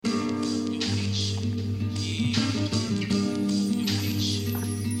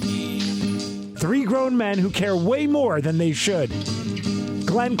grown men who care way more than they should.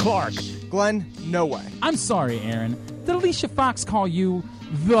 Glenn Clark. Glenn, no way. I'm sorry, Aaron. Did Alicia Fox call you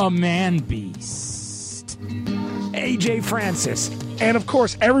the man beast? AJ Francis. And, of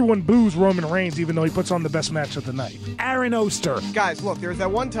course, everyone boos Roman Reigns, even though he puts on the best match of the night. Aaron Oster. Guys, look, there's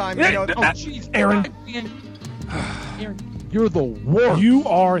that one time. Aaron. Aaron, you're the worst. You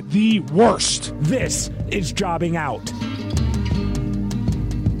are the worst. This is Jobbing Out.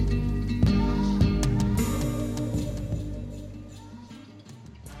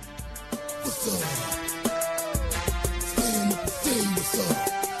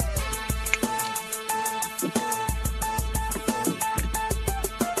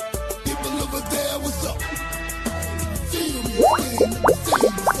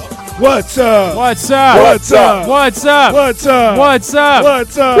 What's up? What's up? What's up? What's up? What's up? What's up?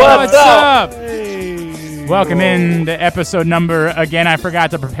 What's up? What's up? Hey. Welcome in to episode number, again, I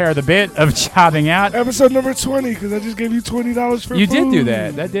forgot to prepare the bit of Jobbing Out. Episode number 20, because I just gave you $20 for You food. did do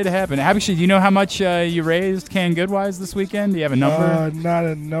that. That did happen. Actually, do you know how much you raised Canned Goodwise this weekend? Do you have a number? Not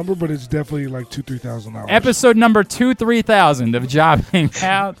a number, but it's definitely like $2,000-$3,000. Episode number 23000 of Jobbing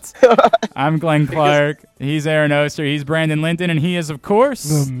Out. I'm Glenn Clark. He's Aaron Oster. He's Brandon Linton. And he is, of course...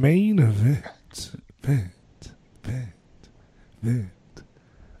 The main event.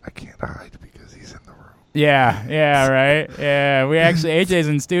 I can't hide because he's in the room. Yeah, right. Yeah, we actually, AJ's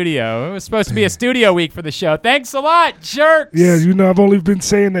in studio. It was supposed to be a studio week for the show. Thanks a lot, jerks. Yeah, I've only been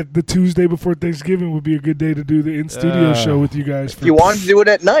saying that the Tuesday before Thanksgiving would be a good day to do the in-studio show with you guys. If you wanted to do it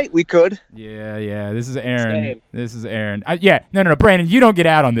at night, we could. Yeah. This is Aaron. Same. This is Aaron. No, Brandon, you don't get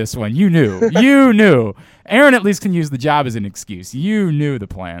out on this one. You knew. You knew. Aaron at least can use the job as an excuse. You knew the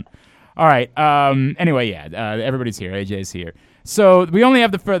plan. All right. Anyway, everybody's here. AJ's here. So we only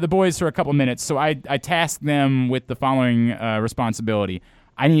have the boys for a couple minutes, so I tasked them with the following responsibility.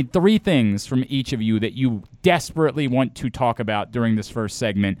 I need 3 things from each of you that you desperately want to talk about during this first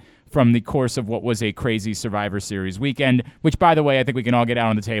segment from the course of what was a crazy Survivor Series weekend, which, by the way, I think we can all get out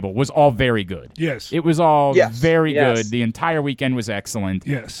on the table, was all very good. Yes. It was all very good. The entire weekend was excellent.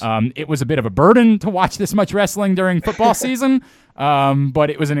 Yes. It was a bit of a burden to watch this much wrestling during football season,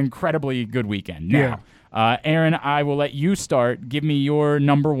 but it was an incredibly good weekend. Now, Aaron, I will let you start. Give me your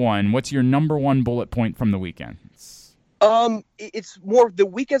number one. What's your number one bullet point from the weekend? It's more of the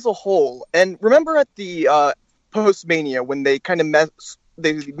week as a whole. And remember at the post-Mania when they kind of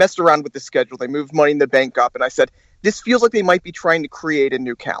messed around with the schedule. They moved Money in the Bank up, and I said, this feels like they might be trying to create a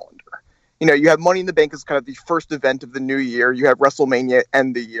new calendar. You have Money in the Bank as kind of the first event of the new year. You have WrestleMania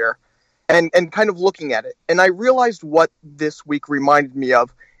end the year. And kind of looking at it. And I realized what this week reminded me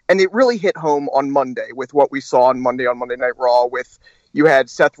of. And it really hit home on Monday with what we saw on Monday Night Raw with you had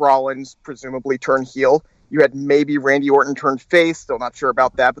Seth Rollins presumably turn heel. You had maybe Randy Orton turn face. Still not sure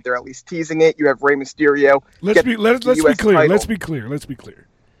about that, but they're at least teasing it. You have Rey Mysterio. Let's be clear. Let's be clear.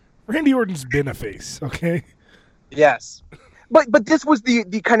 Randy Orton's been a face, okay? Yes. But this was the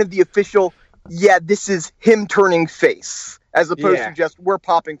kind of the official, this is him turning face, as opposed to just we're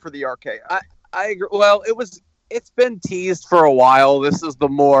popping for the RKO. I agree. Well, it's been teased for a while. This is the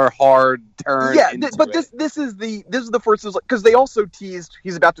more hard turn. Yeah, but this is the first, because they also teased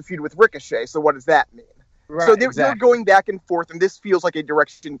he's about to feud with Ricochet. So what does that mean? Right, so they're going back and forth, and this feels like a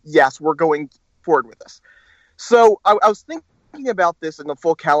direction. Yes, we're going forward with this. So I was thinking about this in the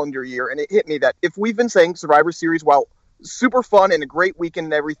full calendar year, and it hit me that if we've been saying Survivor Series, while super fun and a great weekend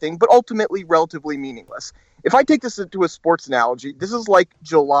and everything, but ultimately relatively meaningless. If I take this into a sports analogy, this is like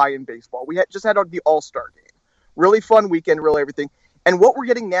July in baseball. We just had the All-Star game. Really fun weekend, really everything. And what we're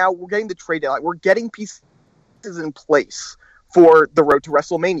getting now, we're getting the trade deadline. We're getting pieces in place for the road to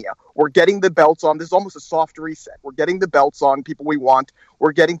WrestleMania. We're getting the belts on. This is almost a soft reset. We're getting the belts on people we want.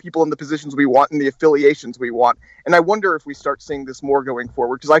 We're getting people in the positions we want and the affiliations we want. And I wonder if we start seeing this more going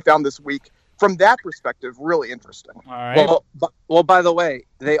forward, because I found this week, from that perspective, really interesting. All right. Well, by the way,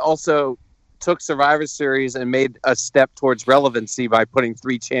 they also took Survivor Series and made a step towards relevancy by putting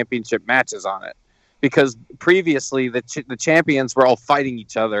 3 championship matches on it. Because previously the champions were all fighting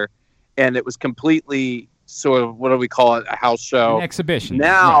each other, and it was completely sort of, what do we call it, a house show, an exhibition.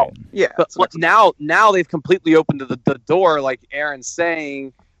 Now, right. but now they've completely opened the door, like Aaron's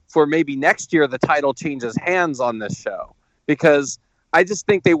saying, for maybe next year the title changes hands on this show, because I just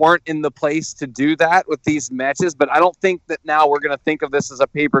think they weren't in the place to do that with these matches. But I don't think that now we're going to think of this as a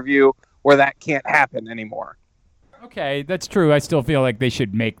pay-per-view where that can't happen anymore. Okay, that's true. I still feel like they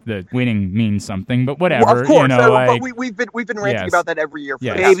should make the winning mean something, but whatever. Well, of course, but we've been ranting about that every year.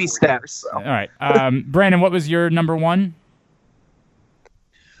 For baby steps. So. All right, Brandon, what was your number one?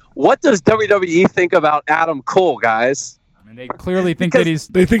 What does WWE think about Adam Cole, guys? I mean, they clearly think that he's.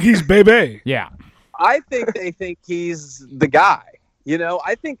 They think he's baby. Yeah. I think they think he's the guy. You know,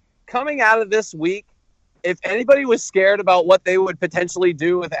 I think coming out of this week, if anybody was scared about what they would potentially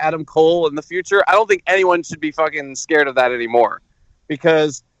do with Adam Cole in the future, I don't think anyone should be fucking scared of that anymore,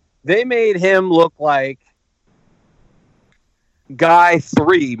 because they made him look like guy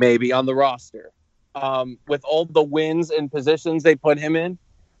 3 maybe on the roster, with all the wins and positions they put him in.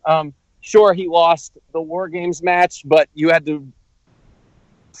 Sure, he lost the War Games match, but you had to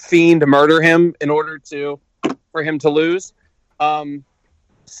fiend murder him in order for him to lose.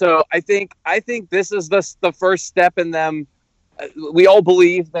 So I think this is the first step in them. We all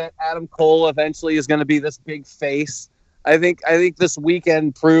believe that Adam Cole eventually is going to be this big face. I think this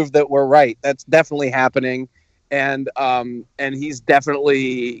weekend proved that we're right. That's definitely happening, and he's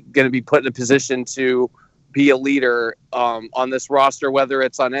definitely going to be put in a position to be a leader on this roster, whether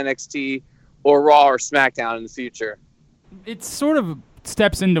it's on NXT or Raw or SmackDown in the future. It sort of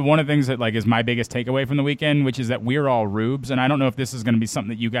steps into one of the things that is my biggest takeaway from the weekend, which is that we're all rubes. And I don't know if this is going to be something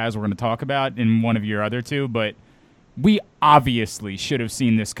that you guys were going to talk about in one of your other two, but we obviously should have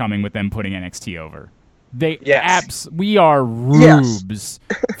seen this coming with them putting NXT over. We are rubes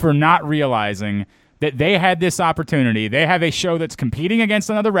for not realizing that they had this opportunity. They have a show that's competing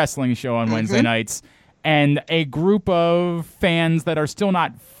against another wrestling show on Wednesday nights, and a group of fans that are still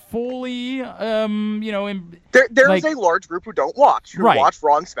not fully, there's a large group who don't watch, who watch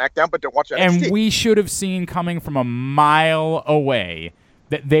Raw and SmackDown, but don't watch NXT. And we should have seen coming from a mile away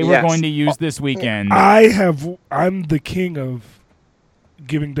that they were going to use this weekend. I'm the king of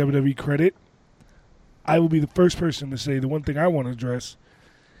giving WWE credit. I will be the first person to say the one thing I want to address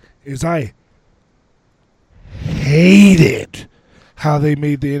is I hated how they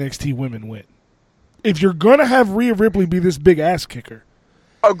made the NXT women win. If you're going to have Rhea Ripley be this big ass kicker,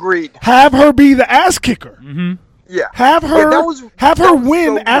 agreed. Have her be the ass kicker. Mm-hmm. Yeah. Have her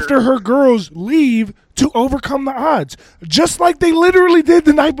win so after weird. her girls leave to overcome the odds. Just like they literally did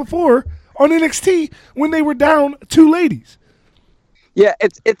the night before on NXT when they were down 2 ladies. Yeah,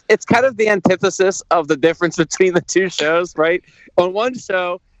 it's kind of the antithesis of the difference between the two shows, right? On one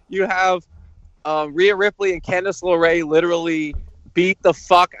show, you have Rhea Ripley and Candice LeRae literally beat the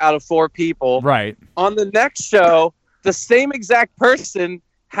fuck out of 4 people. Right. On the next show, the same exact person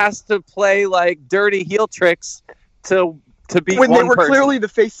has to play dirty heel tricks to beat when one they were person. clearly the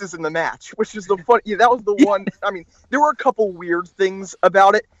faces in the match, which is the fun. Yeah, that was the one. I mean, there were a couple weird things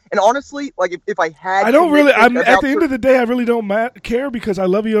about it, and honestly, if I had, I don't really. I'm at the end of the day, I really don't care because I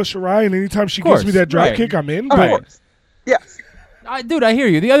love Io Shirai, and anytime she gives me that drop kick, I'm in. Of course. Yes, dude, I hear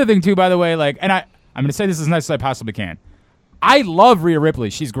you. The other thing too, by the way, and I'm going to say this as nice as I possibly can. I love Rhea Ripley.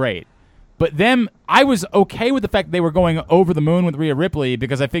 She's great. But I was okay with the fact that they were going over the moon with Rhea Ripley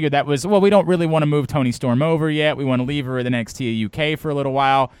because I figured that was, we don't really want to move Toni Storm over yet. We want to leave her at NXT UK for a little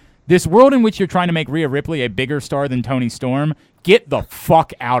while. This world in which you're trying to make Rhea Ripley a bigger star than Toni Storm, get the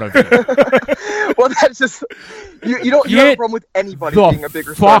fuck out of here. Well, that's just, you don't have a problem with anybody being a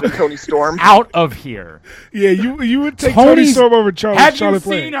bigger star than Toni Storm. Out of here. Yeah, you would take Toni Storm over Charlotte Flair. Have you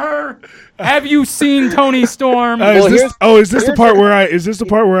seen her? Have you seen Toni Storm? Is this the part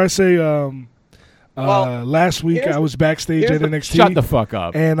where I say last week I was backstage at NXT. Shut the fuck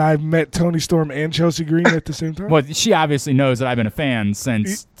up. And I met Toni Storm and Chelsea Green at the same time. Well, she obviously knows that I've been a fan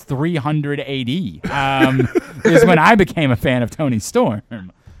since 300 AD. Is when I became a fan of Toni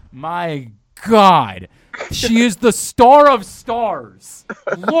Storm. My God. She is the star of stars.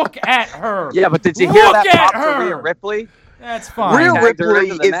 Look at her. Yeah, but did you hear that pop for Rhea Ripley? That's fine. Rhea Ripley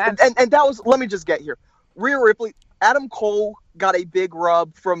is, and that was, let me just get here. Rhea Ripley, Adam Cole got a big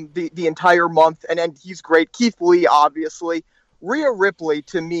rub from the entire month, and he's great. Keith Lee, obviously. Rhea Ripley,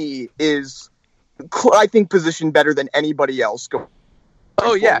 to me, is, I think, positioned better than anybody else going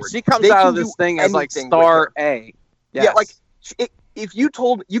yeah, forward. She comes out of this thing as star A. Yes. Yeah, if you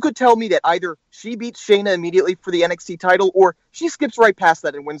could tell me that either she beats Shayna immediately for the NXT title, or she skips right past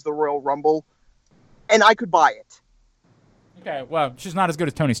that and wins the Royal Rumble, and I could buy it. Okay, well, she's not as good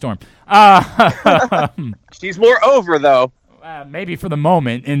as Toni Storm. She's more over, though. Maybe for the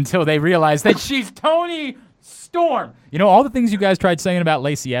moment, until they realize that she's Toni Storm. You know, all the things you guys tried saying about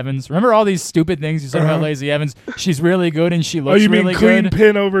Lacey Evans. Remember all these stupid things you said about Lacey Evans? She's really good and she looks really good. Oh, you mean clean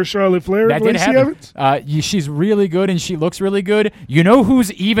pin over Charlotte Flair? That did happen. Evans? She's really good and she looks really good. You know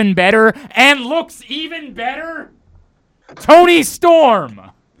who's even better and looks even better? Toni Storm.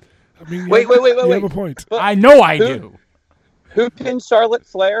 I mean, wait. You have a point. I know I do. Who pinned Charlotte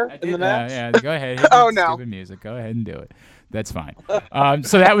Flair in the match? Yeah, go ahead. Stupid music. Go ahead and do it. That's fine.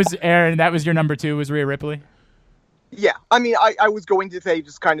 So that was Aaron. That was your number 2. Was Rhea Ripley? Yeah, I mean, I was going to say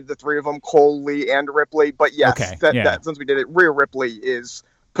just kind of the 3 of them, Cole, Lee, and Ripley, but yes, Okay, that since we did it, Rhea Ripley is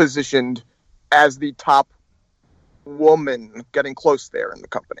positioned as the top woman, getting close there in the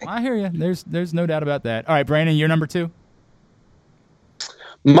company. I hear you. There's no doubt about that. All right, Brandon, you're number 2.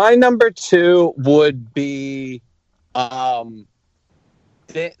 My number 2 would be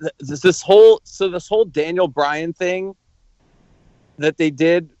this whole Daniel Bryan thing that they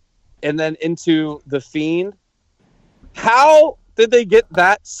did, and then into the Fiend. How did they get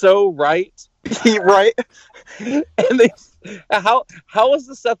that so right? Right? And how was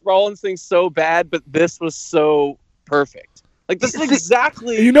the Seth Rollins thing so bad, but this was so perfect? Like, this is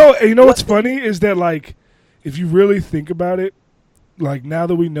exactly. You know what's funny is that, like, if you really think about it, like, now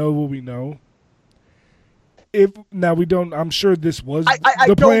that we know what we know, we don't. I'm sure this was I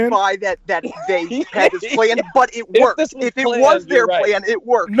the don't plan. buy that they had this plan, but it worked. If it was their plan, it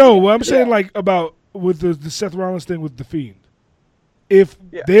worked. No, what I'm saying, like, about with the Seth Rollins thing with the Fiend. If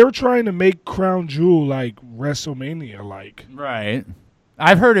they're trying to make Crown Jewel like WrestleMania, like, Right.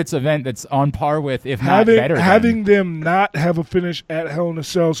 I've heard it's an event that's on par with, if not better. Having them not have a finish at Hell in a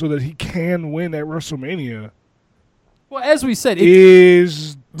Cell so that he can win at WrestleMania. Well, as we said,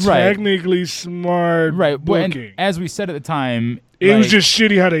 is technically smart booking. And as we said at the time, it was just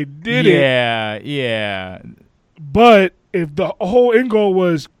shitty how they did it. Yeah. But if the whole end goal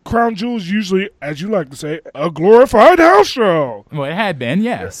was Crown Jewel's usually, as you like to say, a glorified house show. Well, it had been,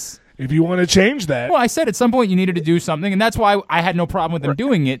 yes. If you want to change that. Well, I said at some point you needed to do something, and that's why I had no problem with them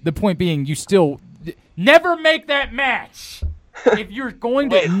doing it. The point being, you still never make that match. If you're going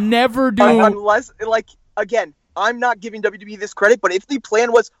to never do... Unless, like, again, I'm not giving WWE this credit, but if the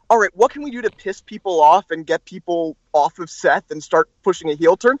plan was, all right, what can we do to piss people off and get people off of Seth and start pushing a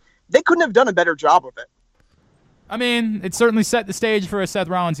heel turn, they couldn't have done a better job of it. I mean, it certainly set the stage for a Seth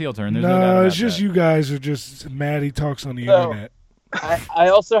Rollins heel turn. There's no doubt No, about it's just that. you guys are just mad he talks on the internet. I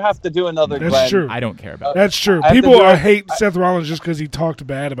also have to do another. That's Glenn. true. I don't care about that. That's true. I have to People do it- hate Seth Rollins just because he talked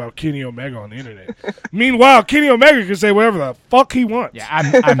bad about Kenny Omega on the internet. Meanwhile, Kenny Omega can say whatever the fuck he wants. Yeah,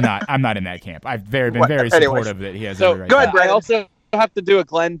 I'm not in that camp. I've been very supportive that he has So every right go ahead, to. Brandon. I also have to do a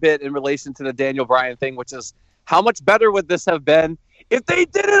Glenn bit in relation to the Daniel Bryan thing, which is how much better would this have been if they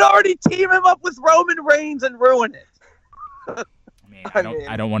didn't already team him up with Roman Reigns and ruin it?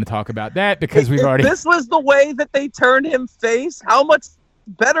 I don't want to talk about that because we've already... This was the way that they turned him face. How much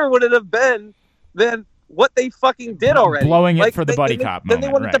better would it have been than what they fucking did already? Blowing it for the buddy cop Then they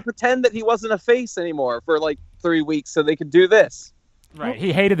moment, wanted right. to pretend that he wasn't a face anymore for like 3 weeks so they could do this. Right,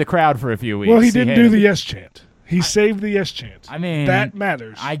 he hated the crowd for a few weeks. Well, he didn't do hated the yes chant. He saved the yes chant. I mean, that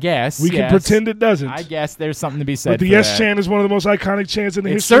matters. I guess we can yes. pretend it doesn't. I guess there's something to be said. But the for yes that. chant is one of the most iconic chants in the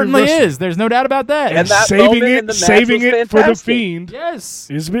It history certainly of wrestling. is. There's no doubt about that. And that saving moment in it, the match saving was it for the fantastic. Fiend Yes,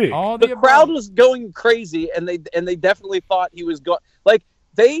 is big. all The above. crowd was going crazy, and they definitely thought he was going. Like,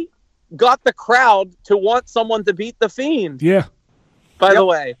 they got the crowd to want someone to beat the Fiend. Yeah. By the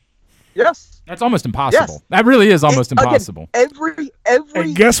way, Yes. That's almost impossible. Yes. That really is almost Again, impossible. Every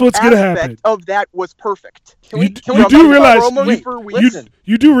And guess what's going to aspect happen? of that was perfect. You From do realize promo for weeks. listen.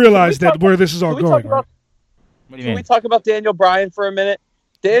 you do realize Can we that talk- where this is all can we going, talk right? about- What do you Can we mean? talk about Daniel Bryan for a minute?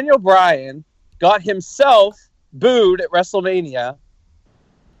 Daniel Bryan got himself booed at WrestleMania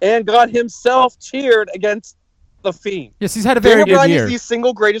and got himself cheered against the Fiend. Yes, he's had a very Daniel good Bryan year. is the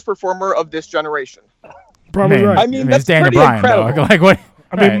single greatest performer of this generation. Probably Man, right. I mean, it's that's Daniel pretty Bryan, incredible. dog. Like what?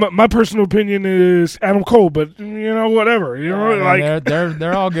 I mean, right. my personal opinion is Adam Cole, but whatever. Like,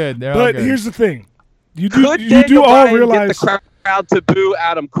 they're all good. They're all but good. here's the thing: you Could do Daniel all Bryan realize get the crowd to boo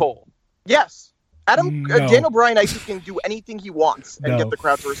Adam Cole? Yes. No. Daniel Bryan, I think, can do anything he wants and No. get the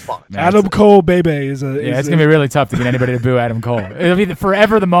crowd to respond. Man, Adam Cole, baby, is a. Yeah, is it's a- gonna be really tough to get anybody to boo Adam Cole. It'll be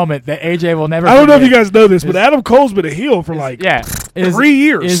forever the moment that AJ will never. I don't know if you forget. guys know this, but Adam Cole's been a heel for like Yeah, 3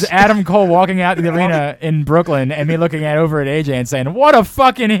 years. Is Adam Cole walking out to the arena in Brooklyn and me looking over at AJ and saying, "What a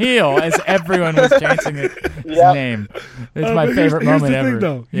fucking heel!" as everyone was chanting his name. It's my but favorite here's moment the ever. thing,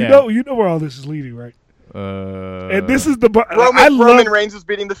 though. Yeah. You know where all this is leading, right? And this is Roman Reigns is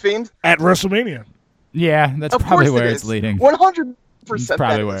beating the Fiend. at WrestleMania, Yeah, that's Of probably course where it it's is. leading. 100%. It's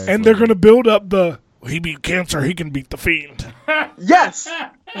probably where it's and they're going to build up the. He beat cancer. He can beat the Fiend. Yes.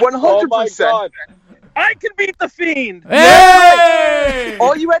 100%. Oh my God! I can beat the Fiend. Hey!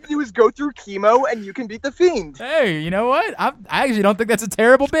 All you had to do is go through chemo and you can beat the Fiend. Hey, you know what? I actually don't think that's a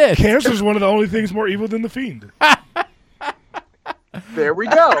terrible bid. Cancer's one of the only things more evil than the Fiend. There we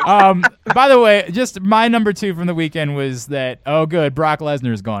go. By the way, just my number 2 from the weekend was that, oh good, Brock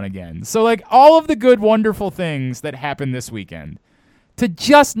Lesnar's gone again. So like all of the good, wonderful things that happened this weekend, to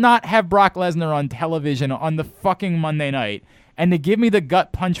just not have Brock Lesnar on television on the fucking Monday night and to give me the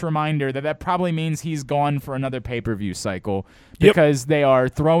gut punch reminder that probably means he's gone for another pay-per-view cycle Yep. because they are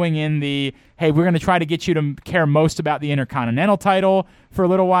throwing in the, hey, we're going to try to get you to care most about the Intercontinental title for a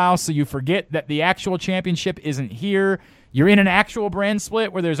little while so you forget that the actual championship isn't here. You're in an actual brand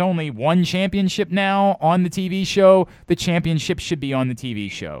split where there's only one championship now on the TV show. The championship should be on the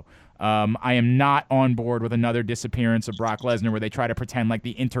TV show. I am not on board with another disappearance of Brock Lesnar where they try to pretend like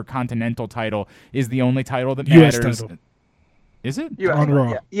the Intercontinental title is the only title that US matters. title. Is it? On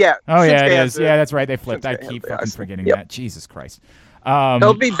Raw. Yeah. Oh, yeah, Shinsuke it has is. Yeah, that's right. They flipped. I Shinsuke keep has fucking the- forgetting Yep. that. Jesus Christ.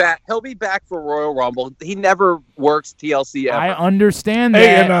 He'll be back. He'll be back for Royal Rumble. He never works TLC ever. I understand Hey,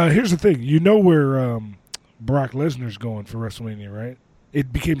 that. and here's the thing. You know where Brock Lesnar's going for WrestleMania, right?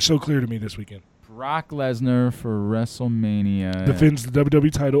 It became so clear to me this weekend. Brock Lesnar for WrestleMania Defends the WWE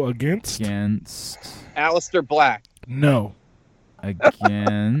title against? against Aleister Black. No.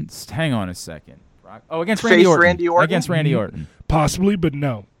 hang on a second. Against Face Randy Orton. Randy Orton? Against Randy Orton. Possibly, but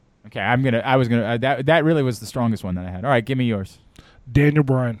no. Okay, that really was the strongest one that I had. All right, give me yours. Daniel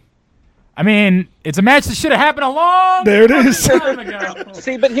Bryan. I mean, it's a match that should have happened a long There it is. time ago.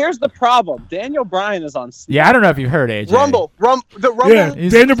 See, but here's the problem. Daniel Bryan is on. Yeah, I don't know if you've heard AJ. Rumble. The Rumble. Yeah,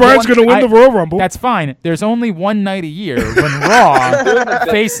 He's- Daniel Bryan's going to win I- the Royal Rumble. That's fine. There's only one night a year when Raw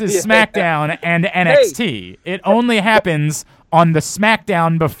faces SmackDown and NXT. It only happens on the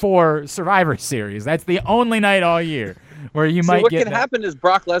SmackDown before Survivor Series. That's the only night all year where you See, might what get can that. happen is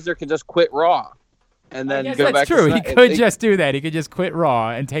Brock Lesnar can just quit Raw, and then Yes, go that's back. true. To He could just do that. He could just quit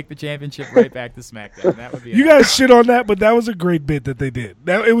Raw and take the championship right back to SmackDown. That would be You guys shit on that, but that was a great bit that they did.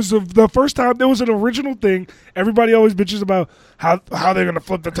 That it was the first time there was an original thing. Everybody always bitches about how they're gonna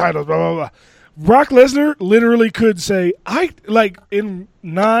flip the titles, blah blah blah. Brock Lesnar literally could say, I like in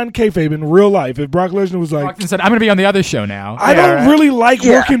non-kayfabe in real life. If Brock Lesnar was like, and said, I'm going to be on the other show now. I Yeah, don't right. really like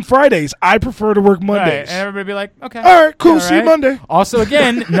working Fridays. I prefer to work Right. Mondays. And everybody be like, okay. All right, cool. All See you right. Monday. Also,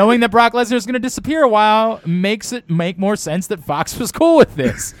 again, knowing that Brock Lesnar is going to disappear a while makes it make more sense that Fox was cool with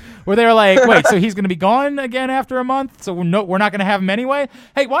this. Where they were like, wait, so he's going to be gone again after a month? So we're not going to have him anyway?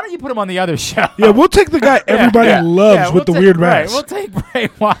 Hey, why don't you put him on the other show? Yeah, we'll take the guy everybody loves Yeah, with the we'll weird take, right, mask. we'll take Bray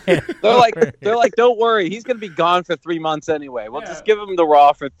Wyatt. They're like, don't worry, he's gonna be gone for 3 months anyway. We'll Yeah. just give him the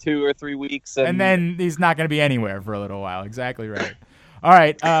Raw for 2 or 3 weeks, And then he's not going to be anywhere for a little while. Exactly right. All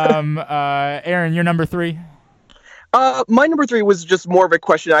right, Aaron, you're number 3. My number 3 was just more of a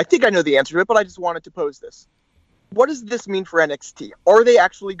question. I think I know the answer to it, but I just wanted to pose this. What does this mean for NXT? Are they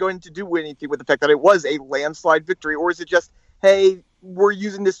actually going to do anything with the fact that it was a landslide victory, or is it just, hey, we're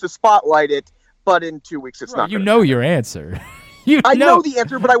using this to spotlight it, but in 2 weeks it's not? You gonna know your answer. I know the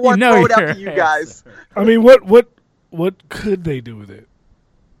answer, but I want to throw it out to you guys. I mean, what could they do with it?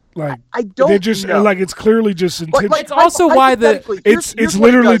 Like I don't they're just know. like it's clearly just intentional. It's also why it's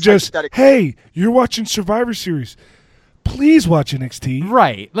literally just, hey, you're watching Survivor Series. Please watch NXT.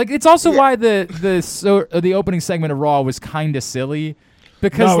 Right. Like it's also why the opening segment of Raw was kind of silly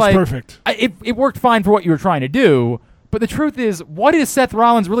because No, it was like perfect. It worked fine for what you were trying to do, but the truth is, what is Seth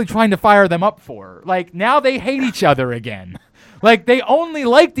Rollins really trying to fire them up for? Like now they hate each other again. Like they only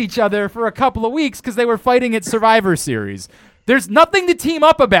liked each other for a couple of weeks because they were fighting at Survivor Series. There's nothing to team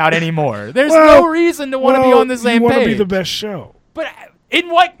up about anymore. There's no reason to want to be on the same You want page. to be the best show. But in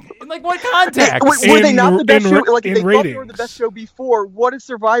what context? Were they not the best in show? Like if in they thought they were the ratings. best show before, what did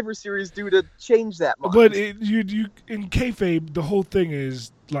Survivor Series do to change that much? But you in kayfabe, the whole thing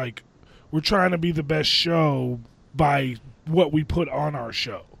is like we're trying to be the best show by what we put on our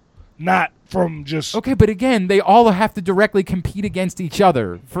show, not from just. Okay, but again, they all have to directly compete against each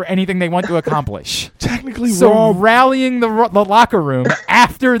other for anything they want to accomplish. Technically, So Raw. rallying the locker room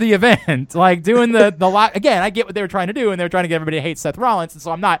after the event, like doing the again, I get what they were trying to do, and they were trying to get everybody to hate Seth Rollins, and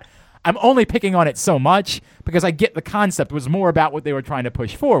so I'm only picking on it so much because I get the concept was more about what they were trying to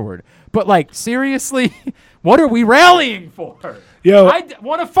push forward. But like seriously, what are we rallying for? Yo. I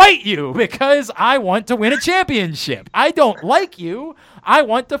want to fight you because I want to win a championship. I don't like you. I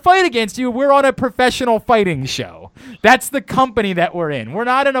want to fight against you. We're on a professional fighting show. That's the company that we're in. We're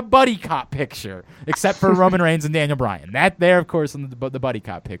not in a buddy cop picture, except for Roman Reigns and Daniel Bryan. That there, of course, in the buddy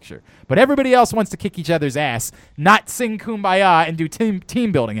cop picture. But everybody else wants to kick each other's ass, not sing Kumbaya and do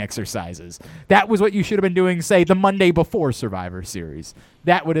team building exercises. That was what you should have been doing, say, the Monday before Survivor Series.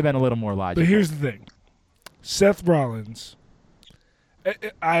 That would have been a little more logical. But here's the thing, Seth Rollins.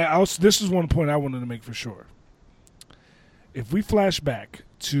 This is one point I wanted to make for sure. If we flash back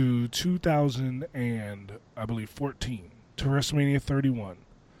to 2000 and I believe 14 to WrestleMania 31,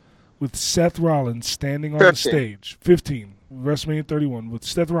 with Seth Rollins standing on the 15. stage, 15 WrestleMania 31, with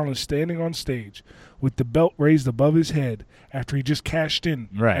Seth Rollins standing on stage with the belt raised above his head after he just cashed in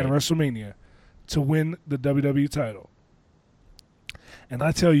Right. at WrestleMania to win the WWE title. And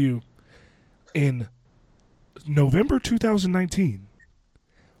I tell you, in November 2019,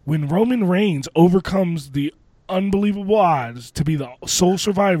 when Roman Reigns overcomes the unbelievable odds to be the sole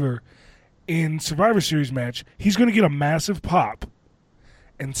survivor in Survivor Series match, he's going to get a massive pop.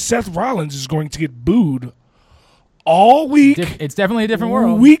 And Seth Rollins is going to get booed all week. It's definitely a different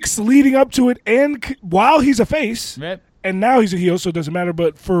world. Weeks leading up to it, and while he's a face, Yep. and now he's a heel, so it doesn't matter.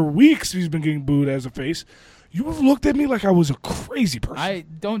 But for weeks, he's been getting booed as a face. You have looked at me like I was a crazy person. I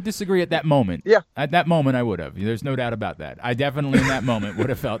don't disagree at that moment. Yeah. At that moment, I would have. There's no doubt about that. I definitely in that moment would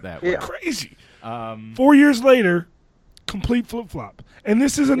have felt that way. Yeah. Crazy. 4 years later, complete flip-flop. And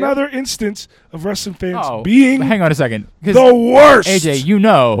this is another instance of wrestling fans being hang on a second. 'Cause the worst. AJ, you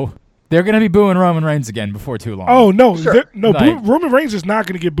know they're going to be booing Roman Reigns again before too long. Oh, no. Sure. Roman Reigns is not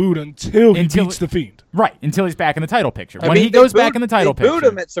going to get booed until he beats The Fiend. Right, until he's back in the title picture. I When mean, he they goes booed- back in the title they picture. booed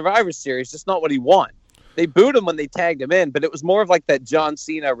him at Survivor Series, just not what he won. They booed him when they tagged him in, but it was more of like that John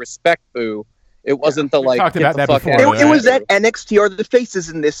Cena respect boo. It wasn't the We've like. talked get about the that fuck before, out of right? It was here. that NXT are the faces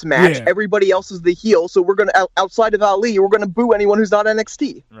in this match. Yeah. Everybody else is the heel. So we're gonna outside of Ali, we're gonna boo anyone who's not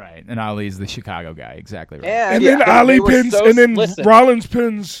NXT. Right, and Ali's the Chicago guy. Exactly right. And Yeah. then Ali They were pins, so- and then listen. Rollins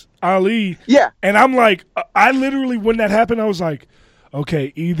pins Ali. Yeah, And I'm like, I literally, when that happened, I was like,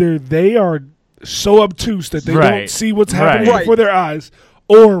 okay, either they are so obtuse that they Right. don't see what's happening Right. before their eyes,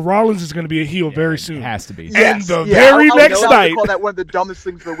 or Rollins is going to be a heel very It soon. has to be. And Yes, the yeah, very I'll next no doubt night, call that one of the dumbest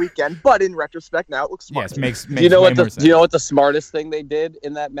things of the weekend. But in retrospect, now it looks smart. Yes, makes Do you know way what more the sense. Do you know what the smartest thing they did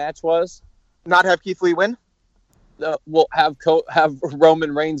in that match was? Not have Keith Lee win. We'll have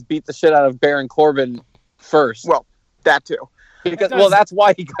Roman Reigns beat the shit out of Baron Corbin first. Well, that too. Because does- that's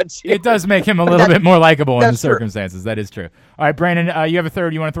why he got cheated. It does make him a little bit more likable in the That's true. circumstances. That is true. All right, Brandon, you have a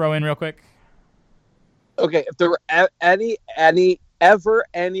third you want to throw in real quick? Okay, if there were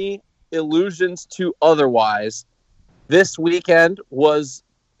any illusions to otherwise, this weekend was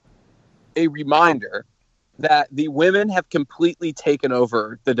a reminder that the women have completely taken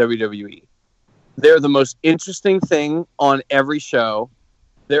over the WWE. They're the most interesting thing on every show.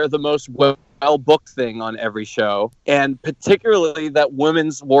 They're the most well-booked thing on every show. And particularly that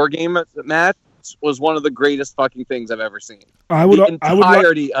women's War Game match was one of the greatest fucking things I've ever seen. I would, The I would,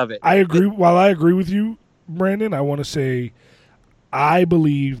 entirety of it. I agree. While I agree with you, Brandon, I want to say, I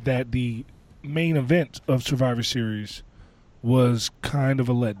believe that the main event of Survivor Series was kind of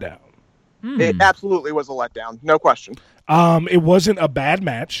a letdown. It absolutely was a letdown, no question. It wasn't a bad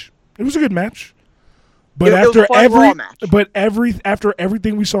match. It was a good match. But It was a fun Raw match. after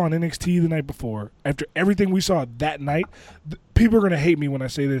everything we saw on NXT the night before, after everything we saw that night, people are going to hate me when I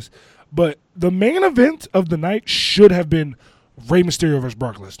say this, but the main event of the night should have been Rey Mysterio versus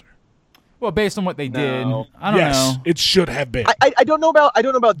Brock Lesnar. Well, based on what they did, No. I don't Yes, know. it should have been. I don't know about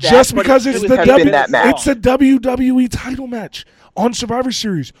that. Just but because it it's should the have been that match. it's a WWE title match on Survivor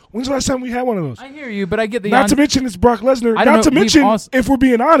Series. When's the last time we had one of those? I hear you, but I get the Not to mention it's Brock Lesnar. I don't Not to know, we've mention, also- if we're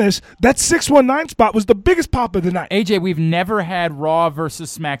being honest, that 619 spot was the biggest pop of the night. AJ, we've never had Raw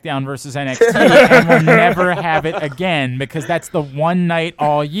versus SmackDown versus NXT, and we'll never have it again because that's the one night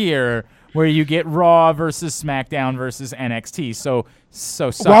all year where you get Raw versus SmackDown versus NXT. So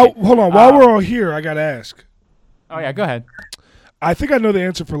suck it. Hold on. While we're all here, I got to ask. Oh yeah, go ahead. I think I know the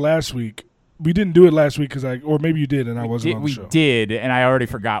answer for last week. We didn't do it last week or maybe you did, and I wasn't on the We show. did, and I already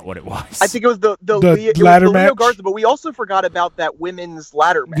forgot what it was. I think it was the ladder Leo match? Garza, but we also forgot about that women's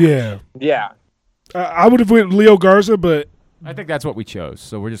ladder match. Yeah, Yeah. I would have went Leo Garza, but I think that's what we chose,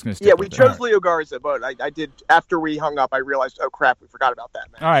 so we're just gonna stick Yeah, we with chose it. Leo Garza, but I did after we hung up. I realized, oh crap, we forgot about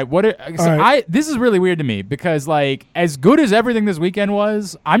that match. All right, All right. this is really weird to me because like as good as everything this weekend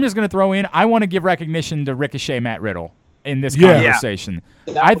was, I'm just gonna throw in. I want to give recognition to Ricochet, Matt Riddle in this Yeah. conversation.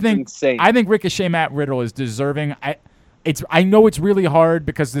 That I was think insane. I think Ricochet, Matt Riddle is deserving. I know it's really hard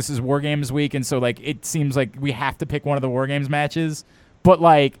because this is War Games week, and so like it seems like we have to pick one of the War Games matches. But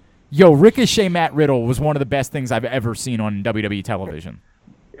like, yo, Ricochet, Matt Riddle was one of the best things I've ever seen on WWE television.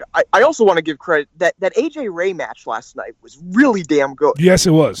 I also want to give credit that AJ Ray match last night was really damn good. yes,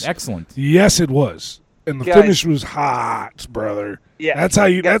 it was. Excellent. Yes, it was. And the Guys. finish was hot, brother. Yeah. That's how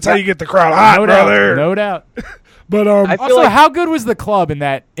you get the crowd hot, No brother. doubt. No doubt. But I feel Also, like- how good was the club in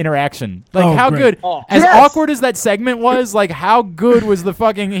that interaction? Like, Oh, how great. good? Oh. As Yes. awkward as that segment was, like, how good was the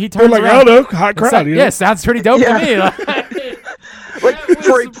fucking? He they're turns like, around. oh no, hot crowd. You know? Yeah, sounds pretty dope Yeah. to me. Like That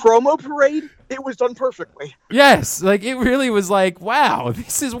for a was- promo parade, it was done perfectly. Yes, like it really was. Like, wow,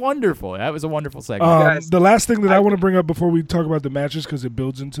 this is wonderful. That was a wonderful segment. Guys, The last thing that I want to bring up before we talk about the matches, because it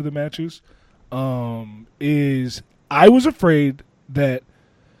builds into the matches, is I was afraid that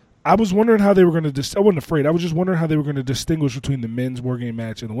I was wondering how they were going to. I wasn't afraid. I was just wondering how they were going to distinguish between the men's War Game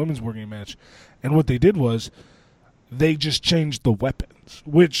match and the women's War Game match. And what they did was they just changed the weapons,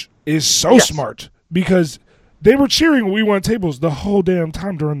 which is so Yes. smart because they were cheering when we won tables the whole damn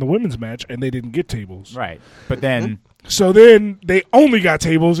time during the women's match, and they didn't get tables. Right. But then, So then they only got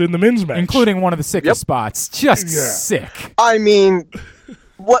tables in the men's match. including one of the sickest spots, just Yeah. sick. I mean,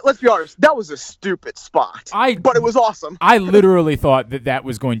 let's be honest. That was a stupid spot, but it was awesome. I literally thought that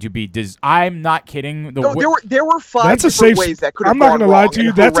was going to be. I'm not kidding. No, there were 5 That's a different safe. ways that could have I'm not gone gonna lie wrong to you.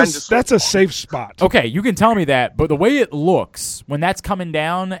 and That's horrendously a safe spot. Okay, you can tell me that, but the way it looks when that's coming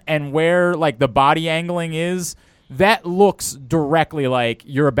down and where like the body angling is, that looks directly like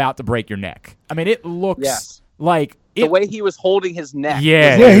you're about to break your neck. I mean, it looks Yes. like The way he was holding his neck.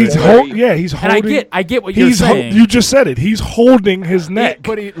 Yeah. Yeah, was he's And holding. I get what you're saying. You just said it. He's holding his neck.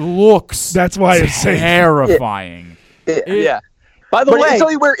 But it looks That's why it's safe. terrifying. Yeah. By the But way, it's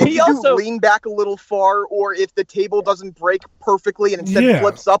only where if he you also lean back a little far, or if the table doesn't break perfectly and instead Yeah.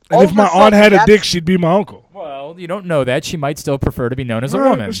 flips up. And all if of my a sudden, aunt had a that's- dick, she'd be my uncle. Well, you don't know that. She might still prefer to be known as a Right,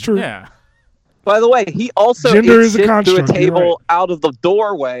 woman. that's true. Yeah. By the way, he also Gender ate is a shit through a construct, you're table out of the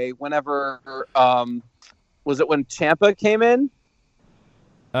doorway whenever was it when Ciampa came in?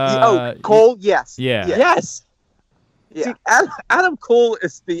 Cole, yes. Yeah. Yes. Yeah. See, Adam Cole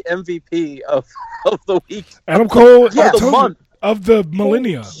is the MVP of the week. Adam Cole Yeah, I of the told you, month. of the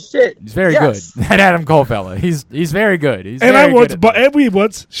millennia. Shit. He's very Yes. good. That Adam Cole fella. He's very good. He's And very good at that. we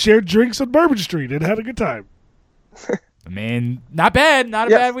once shared drinks on Bourbon Street and had a good time. I mean, not bad. Not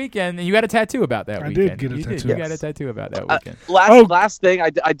a Yes. bad weekend. And you got a tattoo about that I weekend. did get a You tattoo. You got a Yes. tattoo about that weekend. Last thing,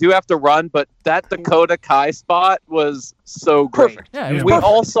 I do have to run, but that Dakota Kai spot was so great. Perfect. Yeah, it was We perfect.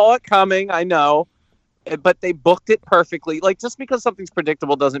 all saw it coming, I know, but they booked it perfectly. Like, just because something's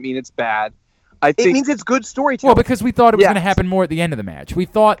predictable doesn't mean it's bad. I It think means it's good storytelling. Well, because we thought it was Yes. going to happen more at the end of the match. We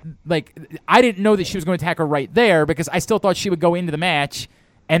thought, like, I didn't know that she was going to attack her right there because I still thought she would go into the match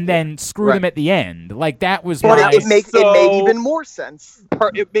and then screw Right. them at the end. Like, that was but my... it made So- even more sense.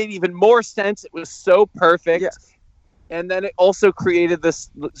 it made even more sense. It was so perfect. Yes. And then it also created this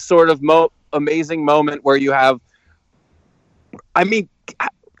sort of amazing moment where you have, I mean,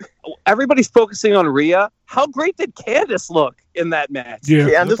 everybody's focusing on Rhea. How great did Candice look in that match? Yeah.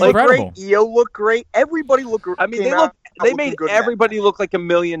 Candice looked looked great. incredible. Io looked great. Everybody looked great. I mean, they made everybody look like $1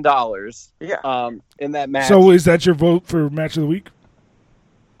 million. Yeah. In that match. So is that your vote for match of the week?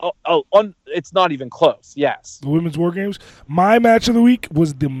 It's not even close. Yes. The women's war games. My match of the week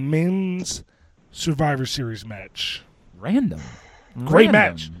was the men's Survivor Series match. Random. Great Random.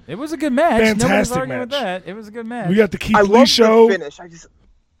 match. It was a good match. Nobody's Fantastic arguing with match. that. It was a good match. We got the Keith I Lee love show. the finish.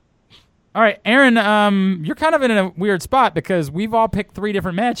 All right, Aaron, you're kind of in a weird spot because we've all picked 3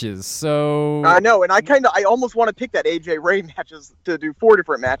 different matches. So I know, and I almost want to pick that AJ Ray matches to do 4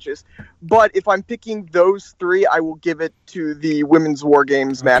 different matches. But if I'm picking those 3, I will give it to the women's War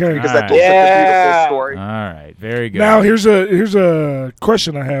Games match Okay. because that Alright. told such a Yeah. beautiful story. all right, very good. Now here's a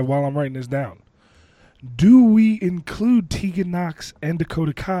question I have while I'm writing this down. Do we include Tegan Knox and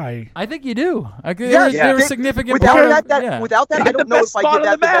Dakota Kai? I think you do. Yeah, They're yeah. a significant Without part that, of, yeah. without that, I They had don't the know best if I spot give of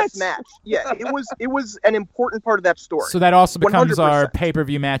that the the best match. match. Yeah, it was an important part of that story. So that also becomes our 100%.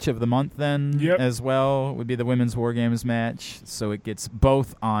 pay-per-view match of the month then Yep. as well. Would be the Women's War Games match. So it gets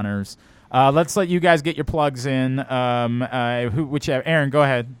both honors. Let's let you guys get your plugs in. Whichever. Aaron, go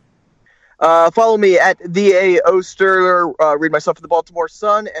ahead. Follow me at the A Oster. Read my stuff at the Baltimore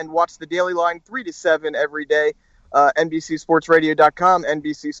Sun and watch the Daily Line 3 to 7 every day. NBCSportsRadio.com,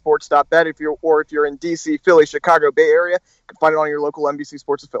 NBCSports.bet. If you're in DC, Philly, Chicago, Bay Area, you can find it on your local NBC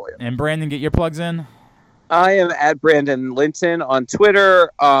Sports affiliate. And Brandon, get your plugs in. I am at Brandon Linton on Twitter.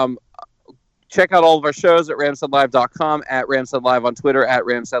 Check out all of our shows at RamsedLive.com, at Ramsed Live on Twitter, at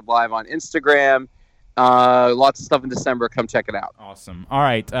Ramsed Live on Instagram. Lots of stuff in December. Come check it out. Awesome. All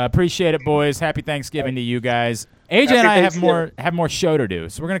right. Appreciate it, boys. Happy Thanksgiving to you guys. AJ Happy and I have Thanksgiving. more show to do,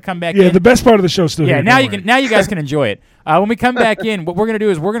 so we're gonna come back Yeah, in. the best part of the show still Yeah, here. now don't you worry. guys can enjoy it. When we come back in, what we're gonna do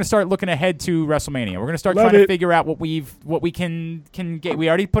is we're gonna start looking ahead to WrestleMania. We're gonna start Love trying to it. figure out what we can get. We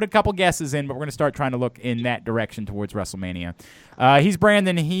already put a couple guesses in, but we're gonna start trying to look in that direction towards WrestleMania. He's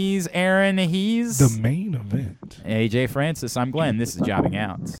Brandon. He's Aaron. He's The main event. AJ Francis. I'm Glenn. This is Jobbing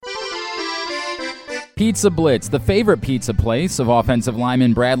Out. Pizza Blitz, the favorite pizza place of offensive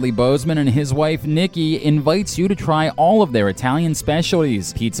lineman Bradley Bozeman and his wife Nikki, invites you to try all of their Italian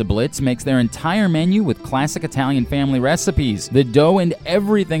specialties. Pizza Blitz makes their entire menu with classic Italian family recipes. The dough and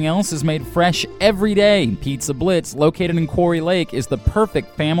everything else is made fresh every day. Pizza Blitz, located in Quarry Lake, is the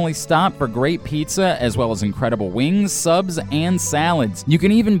perfect family stop for great pizza as well as incredible wings, subs, and salads. You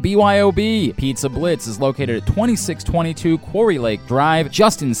can even BYOB. Pizza Blitz is located at 2622 Quarry Lake Drive,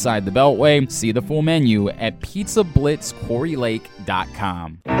 just inside the Beltway. See the full menu at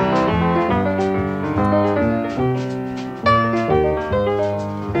pizzablitzquarrylake.com.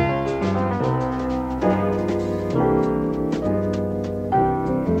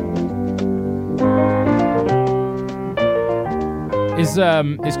 Is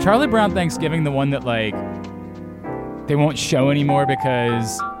Charlie Brown Thanksgiving the one that like they won't show anymore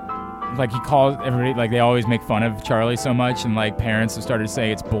because like he calls everybody like they always make fun of Charlie so much and like parents have started to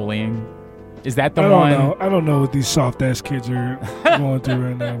say it's bullying? Is that the one? I don't know what these soft ass kids are going through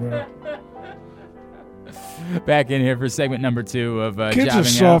right now, bro. Back in here for segment number 2 of Kids are Jobbing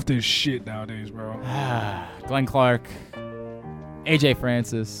soft as shit nowadays, bro. Out. Glenn Clark, AJ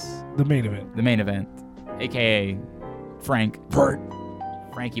Francis, The main event. aka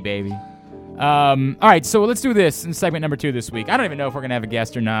Frankie baby. All right, so let's do this in segment number 2 this week. I don't even know if we're gonna have a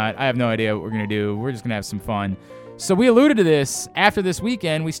guest or not. I have no idea what we're gonna do. We're just gonna have some fun. So we alluded to this after this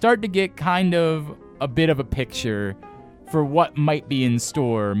weekend. We start to get kind of a bit of a picture for what might be in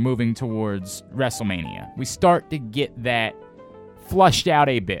store moving towards WrestleMania. We start to get that flushed out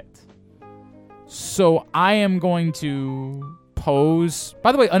a bit. So I am going to pose.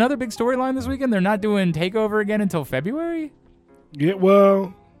 By the way, another big storyline this weekend. They're not doing TakeOver again until February? Yeah,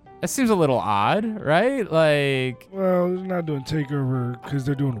 well, That seems a little odd, right? Like, they're not doing TakeOver because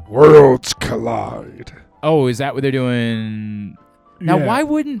they're doing Worlds Collide. oh, is that what they're doing? Now, Yeah. why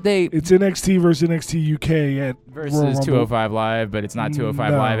wouldn't they It's NXT versus NXT UK at versus Royal Rumble. 205 Live, but it's not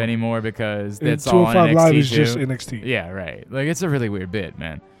 205 No. Live anymore because And that's all on 205 NXT Live is too? just NXT. Yeah, right. Like, it's a really weird bit,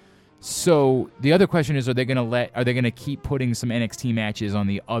 man. So the other question is, are they gonna keep putting some NXT matches on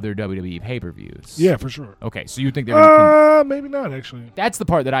the other WWE pay-per-views? Yeah, for sure. Okay, so you think they're gonna Maybe not actually. that's the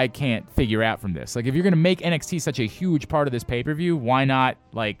part that I can't figure out from this. Like, if you're going to make NXT such a huge part of this pay-per-view, why not,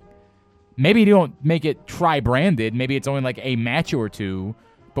 like, maybe you don't make it tri-branded. Maybe it's only, like, a match or two.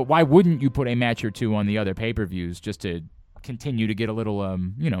 But why wouldn't you put a match or two on the other pay-per-views just to continue to get a little,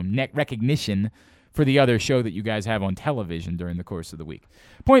 neck recognition for the other show that you guys have on television during the course of the week?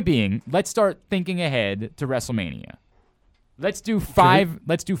 Point being, let's start thinking ahead to WrestleMania. Let's do five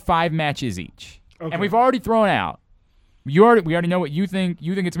matches each. Okay. And we've already thrown out. We already know what you think.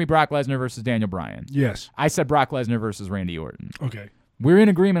 You think it's going to be Brock Lesnar versus Daniel Bryan. Yes. I said Brock Lesnar versus Randy Orton. Okay. We're in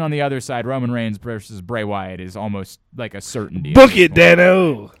agreement on the other side. Roman Reigns versus Bray Wyatt is almost like a certainty. Book it,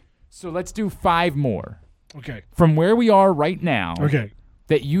 Dano. So let's do 5 more Okay. from where we are right now Okay.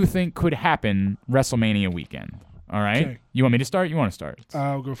 that you think could happen WrestleMania weekend. All right? Okay. You want me to start? You want to start?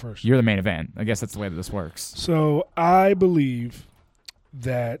 I'll go first. You're the main event. I guess that's the way that this works. So I believe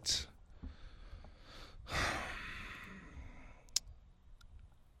that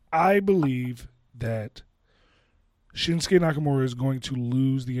Shinsuke Nakamura is going to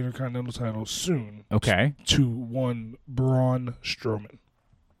lose the Intercontinental title soon Okay. to one Braun Strowman.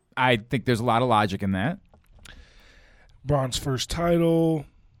 I think there's a lot of logic in that. Braun's first title,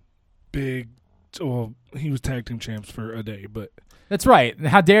 big. Well, he was tag team champs for a day, but That's right.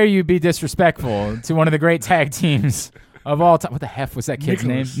 How dare you be disrespectful to one of the great tag teams of all time? What the heck was that kid's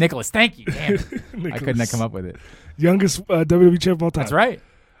Nicholas. name? Nicholas. Thank you. Damn it. I Nicholas. couldn't have come up with it. Youngest WWE champ of all time. That's right.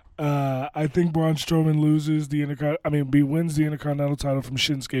 I think Braun Strowman wins the Intercontinental title from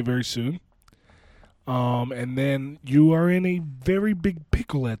Shinsuke very soon. And then you are in a very big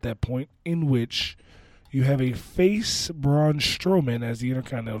pickle at that point, in which you have a face Braun Strowman as the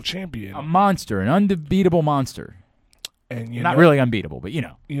Intercontinental Champion, A monster, an unbeatable monster. and Not really unbeatable, but you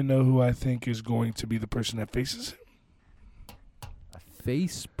know. You know who I think is going to be the person that faces him?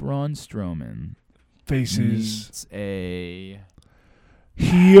 Face Braun Strowman Faces needs a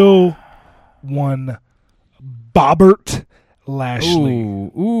heel one Bobbert Lashley,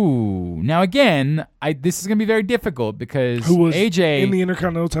 Ooh. Now again, this is gonna be very difficult because who was AJ in the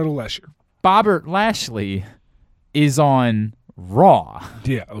Intercontinental title last year. Bobbert Lashley is on Raw.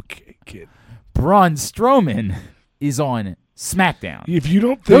 Yeah, okay, kid. Braun Strowman is on SmackDown. If you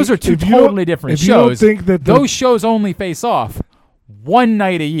don't think Those are two if you don't- totally different if you don't shows. think that Those shows only face off one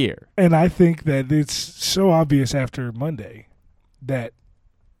night a year. and I think that it's so obvious after Monday that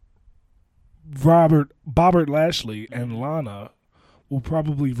Bobbert Lashley and Lana will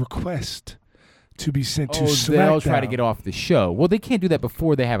probably request to be sent to SmackDown. They'll try to get off the show. Well, they can't do that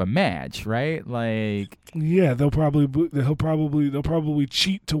before they have a match, right? Like, Yeah, they'll probably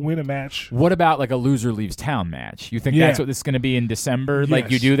cheat to win a match. what about like a loser leaves town match? You think Yeah. that's what this is going to be in December? Like,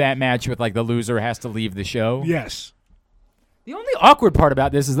 you Yes. do that match with like the loser has to leave the show? Yes. The only awkward part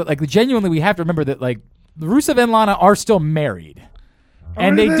about this is that, like, genuinely, we have to remember that, like, Rusev and Lana are still married.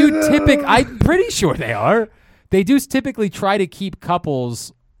 And Are they they do though? typically, I'm pretty sure they are. They do typically try to keep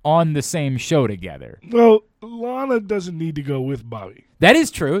couples on the same show together. Well, Lana doesn't need to go with Bobby. That is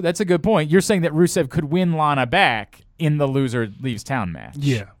true. That's a good point. You're saying that Rusev could win Lana back in the loser leaves town match.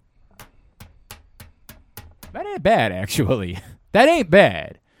 Yeah. That ain't bad, actually. That ain't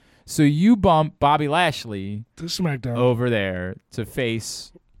bad. So you bump Bobby Lashley To SmackDown. over there to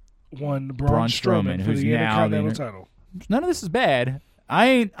face One Braun Braun Strowman, Strowman for who's the now the Intercontinental title. None of this is bad.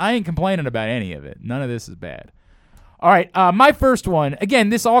 I ain't complaining about any of it. None of this is bad. All right, my first one, again,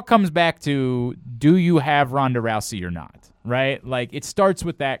 this all comes back to, do you have Ronda Rousey or not, right? Like, it starts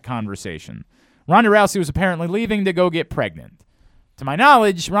with that conversation. Ronda Rousey was apparently leaving to go get pregnant. To my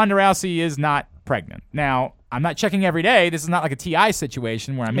knowledge, Ronda Rousey is not pregnant. Now, I'm not checking every day. This is not like a TI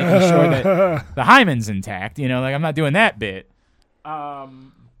situation where I'm making sure that the hymen's intact. You know, like, I'm not doing that bit.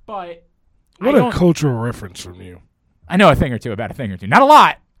 But What a cultural reference from you. I know a thing or two about a thing or two. Not a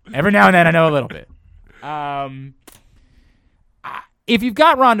lot. Every now and then I know a little bit. If you've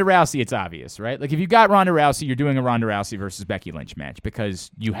got Ronda Rousey, it's obvious, right? Like, if you've got Ronda Rousey, you're doing a Ronda Rousey versus Becky Lynch match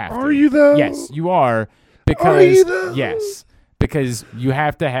because you have to. Are you, though? Yes, you are. Because, Are you, though? Yes. Because you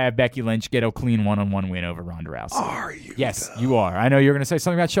have to have Becky Lynch get a clean one-on-one win over Ronda Rousey. Are you? Yes, you are. I know you're going to say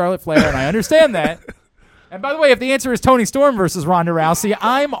something about Charlotte Flair, and I understand that. And by the way, if the answer is Toni Storm versus Ronda Rousey,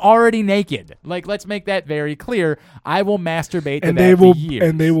 I'm already naked. Like, let's make that very clear. I will masturbate to that for years.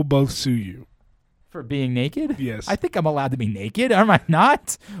 And they will both sue you. For being naked? Yes. I think I'm allowed to be naked. Am I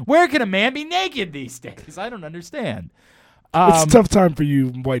not? Where can a man be naked these days? I don't understand. It's a tough time for you,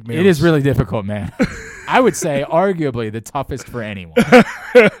 white males. It is really difficult, man. I would say arguably the toughest for anyone.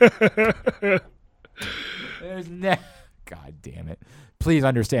 God damn it. Please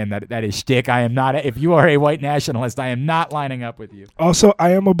understand that is shtick. I am not. If you are a white nationalist, I am not lining up with you. Also, I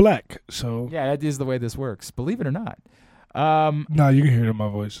am a black, so. Yeah, that is the way this works. Believe it or not. No, you can hear it in my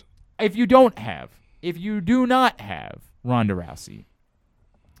voice. If you do not have Ronda Rousey,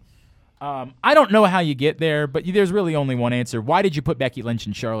 I don't know how you get there, but there's really only one answer. Why did you put Becky Lynch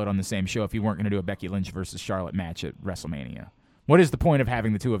and Charlotte on the same show if you weren't going to do a Becky Lynch versus Charlotte match at WrestleMania? What is the point of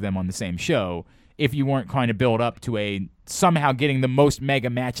having the two of them on the same show if you weren't kind of build up to a somehow getting the most mega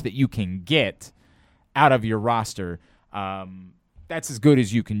match that you can get out of your roster? That's as good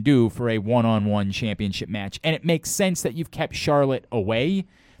as you can do for a one-on-one championship match. And it makes sense that you've kept Charlotte away,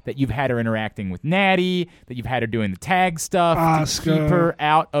 that you've had her interacting with Natty, that you've had her doing the tag stuff Asuka. to keep her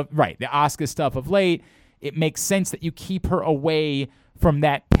out of the Asuka stuff of late. It makes sense that you keep her away from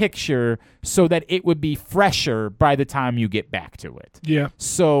that picture so that it would be fresher by the time you get back to it. Yeah.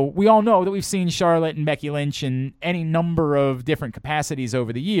 So we all know that we've seen Charlotte and Becky Lynch in any number of different capacities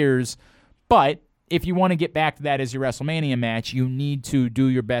over the years, but if you want to get back to that as your WrestleMania match, you need to do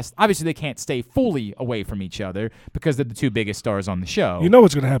your best. Obviously, they can't stay fully away from each other because they're the two biggest stars on the show. You know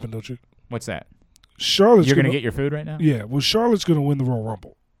what's going to happen, don't you? What's that? Charlotte's You're going to get your food right now? Yeah. Well, Charlotte's going to win the Royal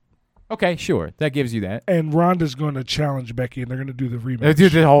Rumble. Okay, sure. That gives you that. And Ronda's going to challenge Becky, and they're going to do the rematch. They do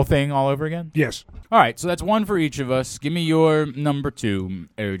the whole thing all over again? Yes. All right, so that's one for each of us. Give me your number 2,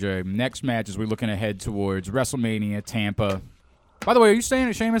 AJ. Next match as we're looking ahead towards WrestleMania, Tampa. By the way, are you staying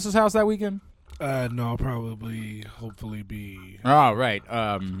at Sheamus' house that weekend? No, I'll probably, hopefully be Oh, right.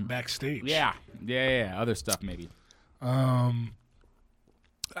 backstage. Yeah. Other stuff maybe.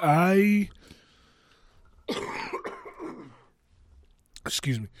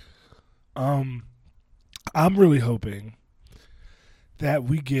 Excuse me. I'm really hoping that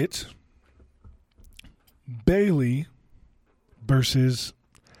we get Bayley versus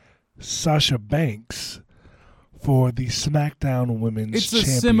Sasha Banks for the SmackDown Women's It's a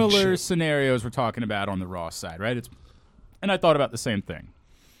Championship. similar scenario as we're talking about on the Raw side, right? And I thought about the same thing.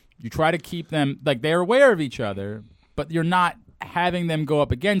 You try to keep them, like, they're aware of each other, but you're not having them go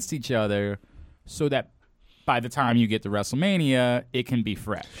up against each other so that by the time you get to WrestleMania, it can be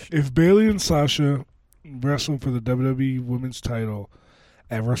fresh. If Bayley and Sasha wrestle for the WWE Women's title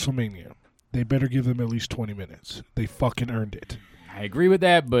at WrestleMania, they better give them at least 20 minutes. They fucking earned it. I agree with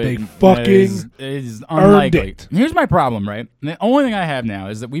that, but They fucking it is unlikely. earned it. Here's my problem, right? The only thing I have now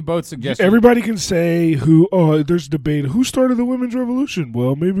is that we both suggested Everybody can say there's debate. Who started the women's revolution?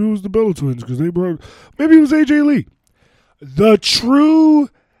 Well, maybe it was the Bella Twins because maybe it was AJ Lee. The true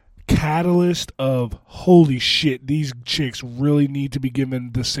catalyst of holy shit, these chicks really need to be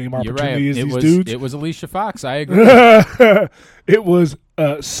given the same You're opportunity right. as these dudes. It was Alicia Fox. I agree. It was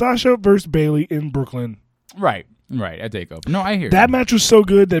Sasha versus Bayley in Brooklyn. Right. At Takeover. No, I hear That you. match was so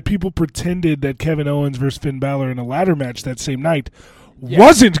good that people pretended that Kevin Owens versus Finn Balor in a ladder match that same night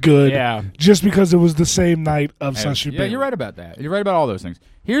wasn't good just because it was the same night of Sasha Bayley. Yeah, you're right about that. You're right about all those things.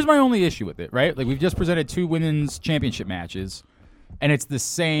 Here's my only issue with it, right? Like, we've just presented 2 women's championship matches, and it's the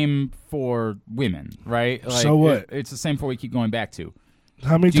same for women, right? Like, So what? It's the same for we keep going back to.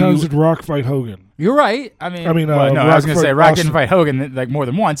 How many times did Rock fight Hogan? You're right. I mean, no, I was going to say Rock Austin. didn't fight Hogan like more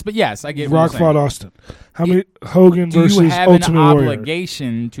than once, but yes, I get what Rock you're fought saying. Austin. How many Hogan Do versus you have Ultimate an Warrior?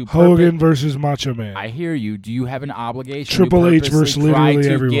 obligation to Hogan versus Macho Man. I hear you. Do you have an obligation Triple to H purposely versus try literally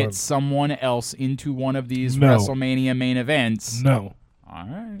to everyone. get someone else into one of these No. WrestleMania main events? No. All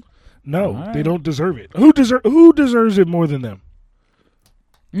right. No, All they right. don't deserve it. Who deserves it more than them?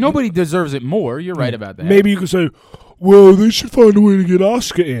 Nobody deserves it more. You're right about that. Maybe you could say, well, they should find a way to get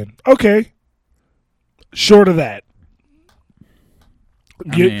Asuka in. Okay. Short of that.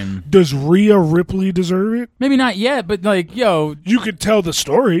 Does Rhea Ripley deserve it? Maybe not yet, but like, yo, You could tell the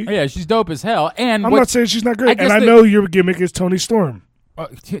story. yeah, she's dope as hell. And I'm not saying she's not I great. guess And I the- know your gimmick is Tony Storm.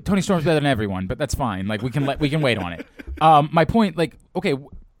 Tony Storm's better than everyone, but that's fine. Like we can wait on it. My point, like, okay,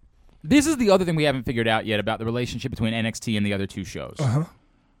 this is the other thing we haven't figured out yet about the relationship between NXT and the other two shows. Uh-huh.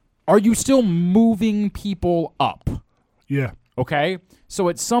 Are you still moving people up? Yeah. Okay, so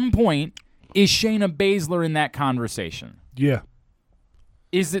at some point, is Shayna Baszler in that conversation? Yeah.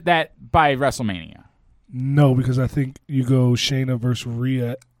 Is it that by WrestleMania? No, because I think you go Shayna versus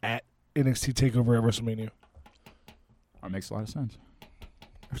Rhea at NXT TakeOver at WrestleMania. That makes a lot of sense.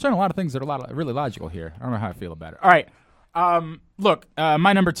 We're saying a lot of things that are really logical here. I don't know how I feel about it. All right. Look,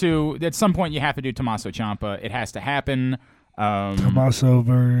 my number 2, at some point you have to do Tommaso Ciampa. It has to happen. Tommaso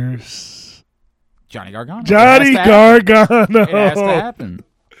versus Johnny Gargano. Johnny Gargano. It has to happen.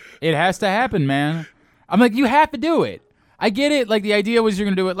 It has to happen, man. I'm like, you have to do it. I get it. Like, the idea was you're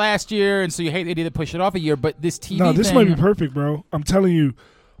going to do it last year, and so you hate the idea to push it off a year, but this TV No, this thing, might be perfect, bro. I'm telling you,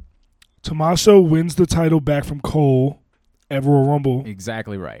 Tommaso wins the title back from Cole at Royal Rumble,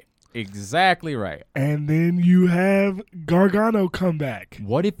 Exactly right. Exactly right. and then you have Gargano come back,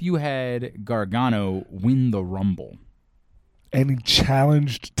 What if you had Gargano win the Rumble? and he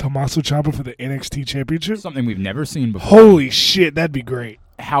challenged Tommaso Ciampa for the NXT Championship. Something we've never seen before. Holy shit, that'd be great.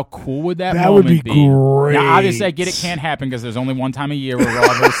 How cool would that That would moment be great. Now, obviously, I get it can't happen because there's only one time a year where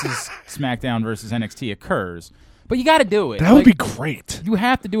Raw versus SmackDown versus NXT occurs. But you got to do it. That would Like, be great. You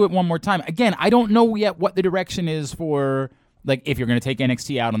have to do it one more time. Again, I don't know yet what the direction is for, like, if you're going to take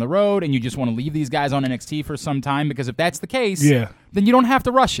NXT out on the road and you just want to leave these guys on NXT for some time, because if that's the case, Yeah. then you don't have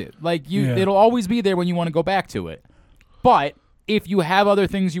to rush it. Like, Yeah. it'll always be there when you want to go back to it. But if you have other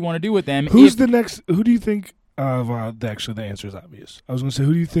things you want to do with them, Who's the next? Who do you think? Actually, the answer is obvious. I was going to say,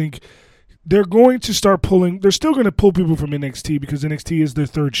 who do you think they're going to start pulling? They're still going to pull people from NXT because NXT is their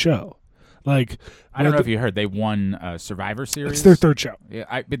third show. Like, I don't know if you heard, they won Survivor Series. it's their third show.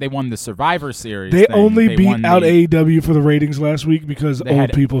 Yeah, but they won the Survivor Series. They thing. only They beat won out the- AEW for the ratings last week because they old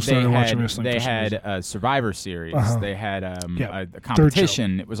had- people they started had- watching wrestling. They for some had reason. a Survivor Series. Uh-huh. They had Yeah, a third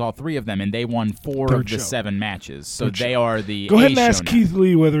competition. It was all 3 of them, and they won 4 Third of the show. 7 matches. So Third they show. are the Go ahead A and ask show now. Keith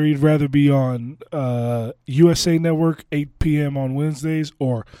Lee whether he'd rather be on USA Network 8 p.m. on Wednesdays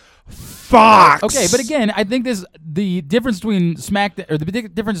or Fox. Okay, but again, I think the difference between the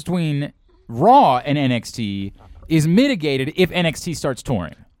difference between Raw and NXT is mitigated if NXT starts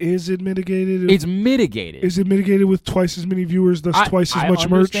touring. is it mitigated? It's mitigated. Is it mitigated with twice as many viewers, thus twice as much I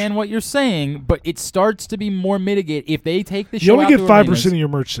merch? understand what you're saying, but it starts to be more mitigated if they take the show. You only out get to 5% arenas. of your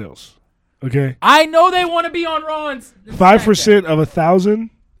merch sales. Okay, I know they want to be on Raw. And 5% of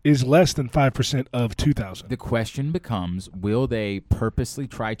 1,000 is less than 5% of 2,000. The question becomes, will they purposely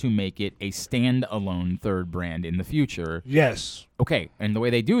try to make it a standalone third brand in the future? Yes, Okay, and the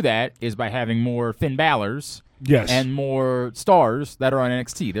way they do that is by having more Finn Balor's yes, and more stars that are on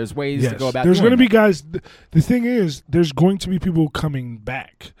NXT. There's ways yes. to go about There's doing going to be that. guys. The thing is, there's going to be people coming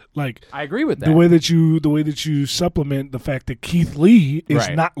back. Like I agree with that. the way that you supplement the fact that Keith Lee is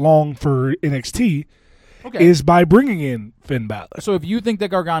Right. not long for NXT okay. is by bringing in Finn Balor. So if you think that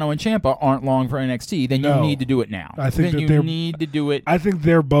Gargano and Ciampa aren't long for NXT, then you No. need to do it now. I think then that you they're- need to do it. I think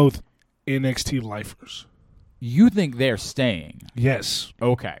they're both NXT lifers. You think they're staying. Yes,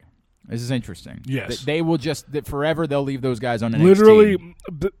 Okay. This is interesting. Yes. They will just, that forever they'll leave those guys on NXT. literally.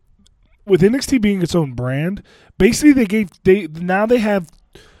 With NXT being its own brand, basically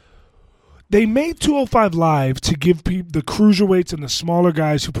they made 205 Live to give people, the cruiserweights and the smaller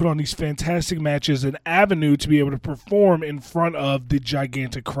guys who put on these fantastic matches, an avenue to be able to perform in front of the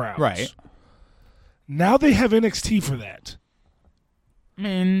gigantic crowds. Right. Now they have NXT for that. I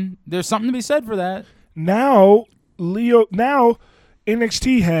mean, there's something to be said for that. Now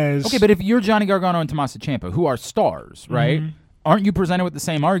NXT has Okay, but if you're Johnny Gargano and Tommaso Ciampa, who are stars, right? Aren't you presented with the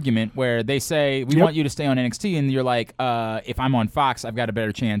same argument where they say, we Yep. want you to stay on NXT, and you're like, if I'm on Fox, I've got a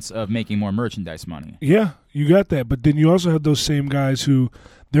better chance of making more merchandise money. Yeah, you got that. But then you also have those same guys who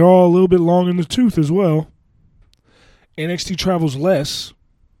they're all a little bit long in the tooth as well. NXT travels less.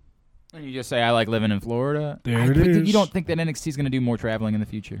 And you just say, I like living in Florida. There it But is. You don't think that NXT is going to do more traveling in the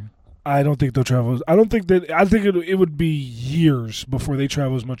future? I don't think they'll travel. I think it would be years before they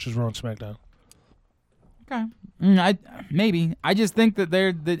travel as much as Raw and SmackDown. Okay. Maybe. I just think that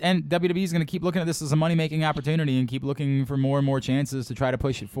WWE is going to keep looking at this as a money-making opportunity and keep looking for more and more chances to try to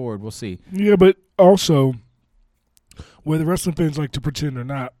push it forward. We'll see. Yeah, but also, whether wrestling fans like to pretend or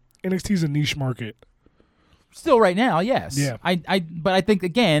not, NXT is a niche market. Still right now, yes. Yeah. But I think,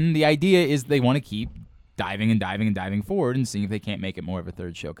 again, the idea is they want to keep diving forward and seeing if they can't make it more of a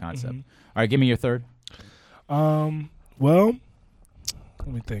third show concept. All right, give me your third. Well, let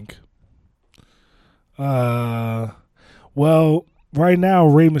me think. Well, right now,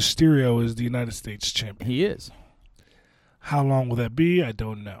 Rey Mysterio is the United States champion. He is. How long will that be? I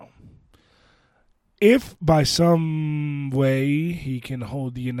don't know. If by some way he can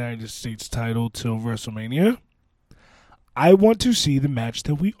hold the United States title till WrestleMania, I want to see the match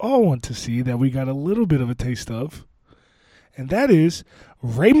that we all want to see, that we got a little bit of a taste of, and that is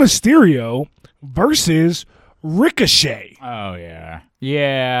Rey Mysterio versus Ricochet. Oh, yeah.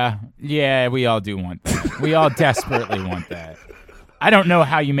 Yeah, we all do want that. We all desperately want that. I don't know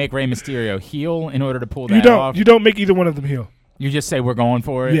how you make Rey Mysterio heel in order to pull that off. You don't make either one of them heel. You just say we're going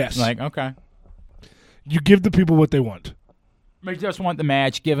for it? Yes. Like, okay. You give the people what they want. We just want the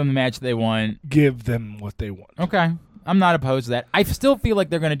match. Give them the match they want. Give them what they want. Okay. I'm not opposed to that. I still feel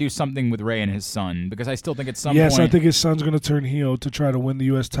like they're going to do something with Rey and his son, because I still think at some point... Yes, I think his son's going to turn heel to try to win the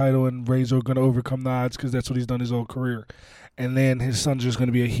U.S. title, and Rey's going to overcome the odds because that's what he's done his whole career. And then his son's just going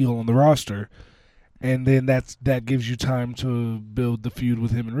to be a heel on the roster. And then that gives you time to build the feud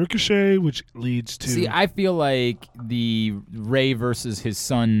with him and Ricochet, which leads to... See, I feel like the Rey versus his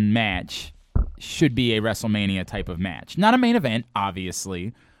son match should be a WrestleMania type of match. Not a main event,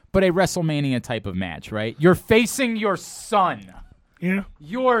 obviously, but a WrestleMania type of match, right? You're facing your son. Yeah.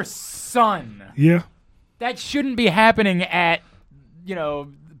 Your son. Yeah. That shouldn't be happening at,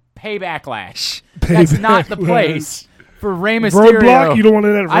 Paybacklash. That's not the place for Rey Mysterio. Roadblock? You don't want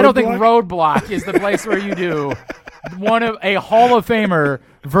it at Roadblock? I don't think Roadblock is the place where you do a Hall of Famer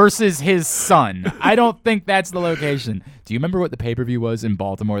versus his son. I don't think that's the location. Do you remember what the pay-per-view was in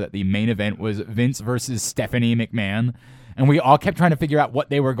Baltimore, that the main event was Vince versus Stephanie McMahon? And we all kept trying to figure out what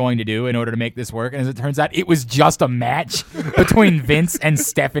they were going to do in order to make this work. And as it turns out, it was just a match between Vince and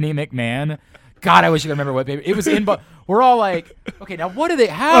Stephanie McMahon. God, I wish I could remember what it was in. But we're all like, okay, now what are they?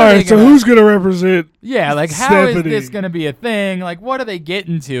 How all are right, they so gonna, who's going to represent? Yeah, like how Stephanie? is this going to be a thing? Like, what are they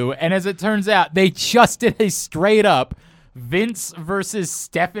getting to? And as it turns out, they just did a straight up Vince versus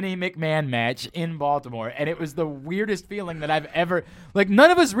Stephanie McMahon match in Baltimore, and it was the weirdest feeling that I've ever. Like,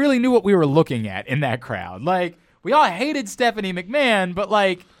 none of us really knew what we were looking at in that crowd. Like, we all hated Stephanie McMahon, but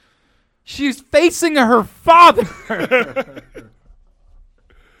like, she's facing her father.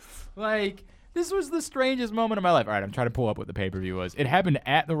 Like, this was the strangest moment of my life. All right, I'm trying to pull up what the pay-per-view was. It happened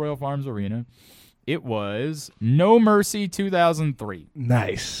at the Royal Farms Arena. It was No Mercy 2003.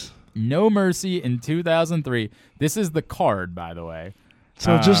 Nice. No Mercy in 2003. This is the card, by the way.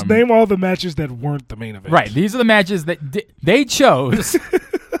 So just name all the matches that weren't the main event. Right. These are the matches that they chose.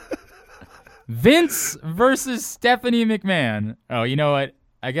 Vince versus Stephanie McMahon. Oh, you know what?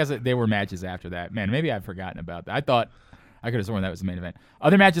 I guess they were matches after that. Man, maybe I've forgotten about that. I thought I could have sworn that was the main event.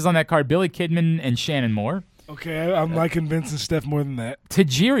 Other matches on that card, Billy Kidman and Shannon Moore. Okay, I'm liking Vince and Steph more than that.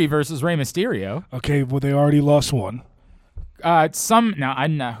 Tajiri versus Rey Mysterio. Okay, well, they already lost one.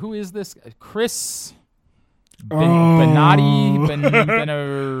 Who is this? Chris Benatti.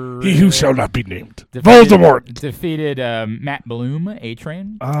 He who shall not be named. Voldemort defeated Matt Bloom,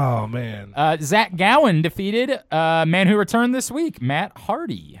 A-Train. Oh, man. Zach Gowen defeated man who returned this week, Matt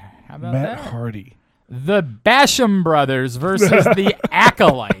Hardy. How about that? Matt Hardy. The Basham Brothers versus the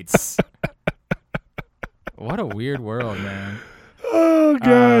Acolytes. What a weird world, man. Oh,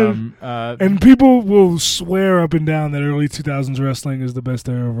 God. And people will swear up and down that early 2000s wrestling is the best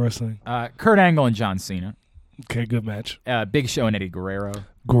era of wrestling. Kurt Angle and John Cena. Okay, good match. Big Show and Eddie Guerrero.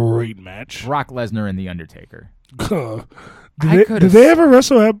 Great match. Brock Lesnar and The Undertaker. Did they ever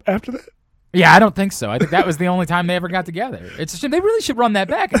wrestle after that? Yeah, I don't think so. I think that was the only time they ever got together. It's a shame. They really should run that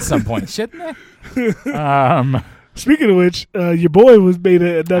back at some point, shouldn't they? Speaking of which, your boy was made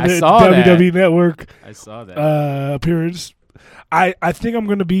another WWE Network appearance. I think I'm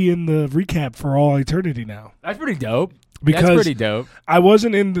going to be in the recap for All Eternity now. That's pretty dope. Because that's pretty dope. I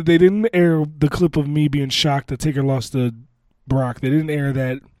wasn't in they didn't air the clip of me being shocked that Taker lost to Brock. They didn't air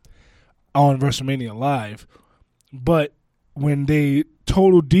that on WrestleMania Live. But when they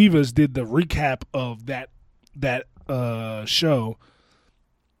Total Divas did the recap of that show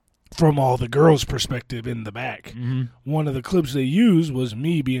from all the girls' perspective in the back, one of the clips they used was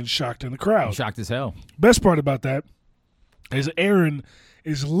me being shocked in the crowd. Shocked as hell. Best part about that is Aaron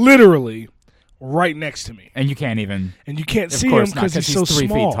is literally right next to me, and you can't see him because he's so 3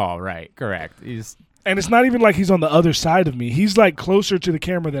 small. feet tall. Right, correct. And it's not even like he's on the other side of me. He's like closer to the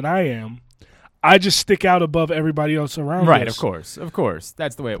camera than I am. I just stick out above everybody else around. Right, us. of course.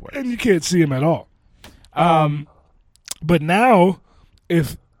 That's the way it works. And you can't see him at all. But now,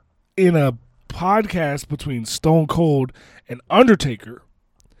 if in a podcast between Stone Cold and Undertaker,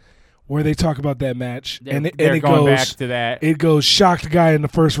 where they talk about that match, and it going goes back to that. it goes shocked guy in the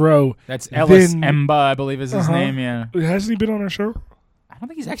first row. That's Ellis then- Emba, I believe is his Uh-huh. name. Yeah, Hasn't he been on our show? I don't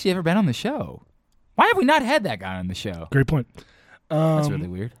think he's actually ever been on the show. Why have we not had that guy on the show? Great point. That's really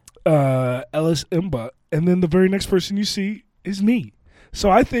weird. Ellis Imba, and then the very next person you see is me. So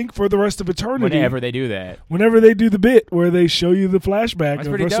I think for the rest of eternity, Whenever they do that, whenever they do the bit where they show you the flashback that's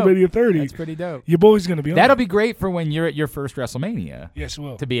of pretty dope. WrestleMania 30, That's pretty dope. your boy's going to be on. That'll it. be great for when you're at your first WrestleMania. Yes, it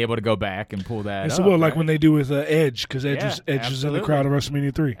will. To be able to go back and pull that. Yes, up, it will. Like right? when they do with Edge, because Edge, Yeah, was in the absolutely. crowd of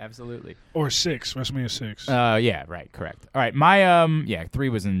WrestleMania 3 Absolutely. or 6, WrestleMania 6. Yeah, right, correct. All right, my 3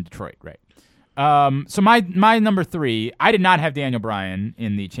 was in Detroit, right. So my number 3, I did not have Daniel Bryan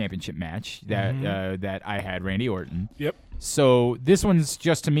in the championship match that I had Randy Orton. Yep. So this one's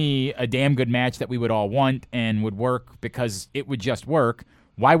just to me a damn good match that we would all want and would work because it would just work.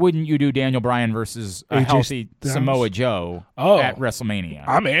 Why wouldn't you do Daniel Bryan versus a AJ healthy Styles? Samoa Joe Oh. at WrestleMania?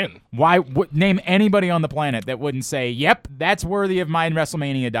 I'm in. Why name anybody on the planet that wouldn't say, "Yep, that's worthy of my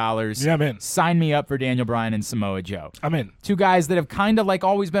WrestleMania dollars." Yeah, I'm in. Sign me up for Daniel Bryan and Samoa Joe. I'm in. Two guys that have kind of like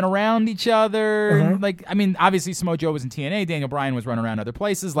always been around each other. Uh-huh. Like, I mean, obviously Samoa Joe was in TNA. Daniel Bryan was running around other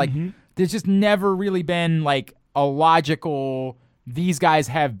places. Like, Mm-hmm. there's just never really been like a logical. These guys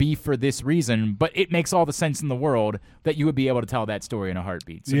have beef for this reason, but it makes all the sense in the world that you would be able to tell that story in a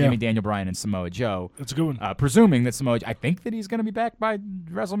heartbeat. So Yeah. give me Daniel Bryan and Samoa Joe. That's a good one. Presuming that Samoa, I think that he's going to be back by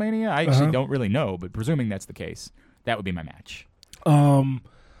WrestleMania. I actually don't really know, but presuming that's the case, that would be my match.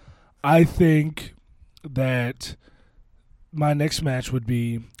 I think that my next match would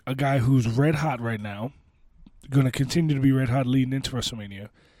be a guy who's red hot right now, going to continue to be red hot leading into WrestleMania.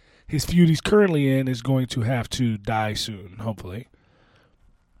 His feud he's currently in is going to have to die soon, hopefully.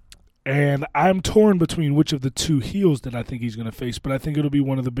 And I'm torn between which of the two heels that I think he's going to face, but I think it'll be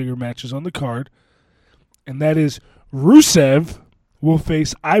one of the bigger matches on the card. And that is Rusev will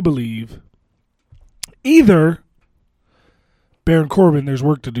face, I believe, either Baron Corbin, there's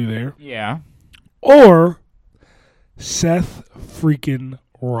work to do there, Yeah. or Seth freaking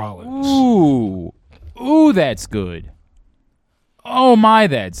Rollins. Ooh, that's good. Oh my,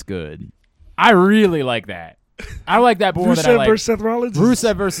 that's good. I really like that. I like that more than I Rusev like. versus Seth Rollins?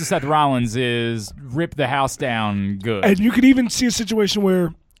 Rusev versus Seth Rollins is rip the house down good. And you could even see a situation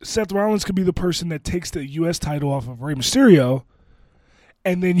where Seth Rollins could be the person that takes the U.S. title off of Rey Mysterio,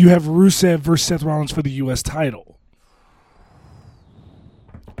 and then you have Rusev versus Seth Rollins for the U.S. title.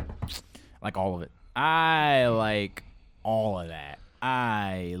 Like all of it. I like all of that.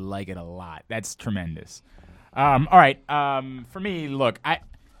 I like it a lot. That's tremendous. All right. For me, look,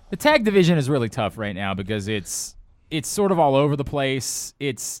 the tag division is really tough right now because it's sort of all over the place.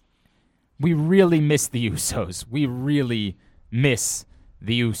 We really miss the Usos. We really miss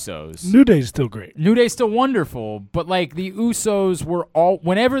the Usos. New Day's still great. New Day's still wonderful, but like the Usos were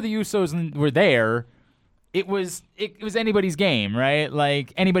whenever the Usos were there, it was anybody's game, right?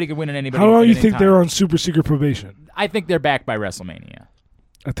 Like anybody could win and anybody. How long at do you any think time. they're on super secret probation? I think they're back by WrestleMania.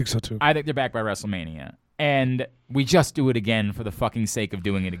 I think so too. I think they're back by WrestleMania. And we just do it again for the fucking sake of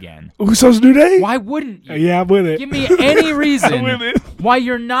doing it again. Usos New Day? Why wouldn't you? Yeah, I'm with it. Give me any reason I'm with it. why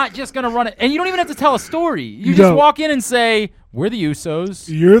you're not just going to run it. And you don't even have to tell a story. You just don't. walk in and say, we're the Usos.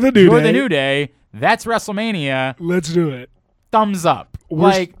 You're the New You're Day. the New Day. That's WrestleMania. Let's do it. Thumbs up. We're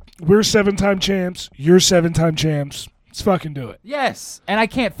 7-time champs. You're 7-time champs. Let's fucking do it. Yes. And I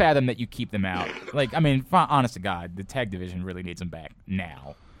can't fathom that you keep them out. Like, I mean, honest to God, the tag division really needs them back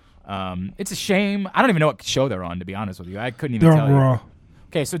now. It's a shame. I don't even know what show they're on, to be honest with you. I couldn't even They're tell on you. Raw.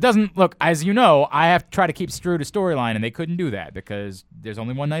 Okay, so it doesn't look, as you know, I have to try to keep true to storyline, and they couldn't do that because there's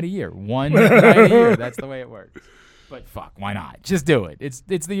only one night a year. One night a year. That's the way it works. But fuck, why not? Just do it. It's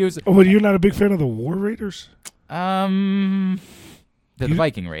the use. Oh, well, you're not a big fan of the War Raiders? They're the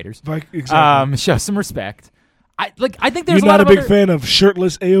Viking Raiders. Exactly. Show some respect. I think You're there's a not lot a of big other- fan of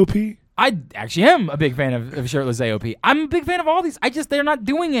shirtless AOP? I actually am a big fan of shirtless AOP. I'm a big fan of all these. They're not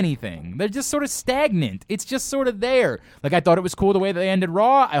doing anything. They're just sort of stagnant. It's just sort of there. Like, I thought it was cool the way that they ended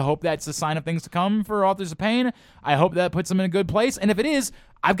Raw. I hope that's a sign of things to come for Authors of Pain. I hope that puts them in a good place. And if it is,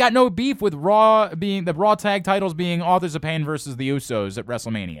 I've got no beef with the Raw tag titles being Authors of Pain versus the Usos at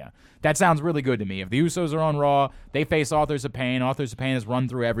WrestleMania. That sounds really good to me. If the Usos are on Raw, they face Authors of Pain. Authors of Pain has run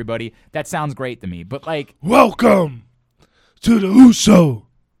through everybody. That sounds great to me. But like, Welcome to the Uso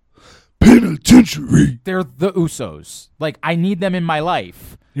Penitentiary. they're the Usos. Like, I need them in my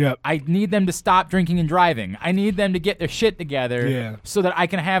life. Yep. I need them to stop drinking and driving. I need them to get their shit together Yeah. so that I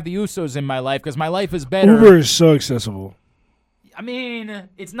can have the Usos in my life because my life is better. Uber is so accessible. I mean,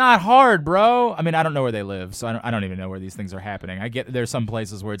 it's not hard, bro. I mean, I don't know where they live, so I don't even know where these things are happening. I get there's some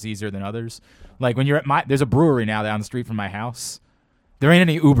places where it's easier than others. Like when you're at there's a brewery now down the street from my house. There ain't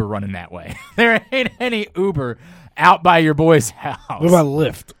any Uber running that way. There ain't any Uber out by your boy's house. What about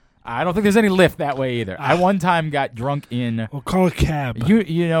Lyft? I don't think there's any Lyft that way either. I one time got drunk in. Well, call a cab.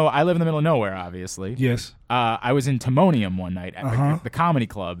 You know, I live in the middle of nowhere, obviously. Yes. I was in Timonium one night at the comedy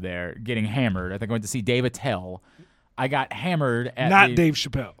club there, getting hammered. I think I went to see Dave Attell. I got hammered at Not Dave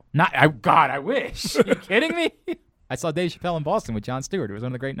Chappelle. God, I wish. Are you kidding me? I saw Dave Chappelle in Boston with Jon Stewart. It was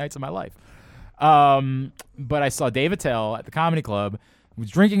one of the great nights of my life. But I saw Dave Attell at the comedy club, was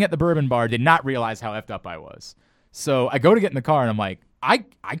drinking at the bourbon bar, did not realize how effed up I was. So I go to get in the car, and I'm like, I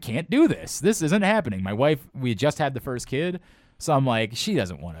can't do this. This isn't happening. My wife, we had just had the first kid, so I'm like, she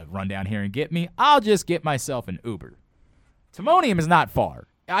doesn't want to run down here and get me. I'll just get myself an Uber. Timonium is not far.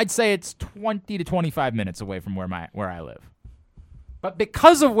 I'd say it's 20 to 25 minutes away from where I live. But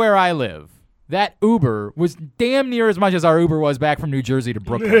because of where I live, that Uber was damn near as much as our Uber was back from New Jersey to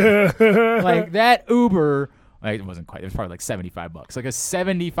Brooklyn. Like that Uber, it wasn't quite. It was probably like $75, like a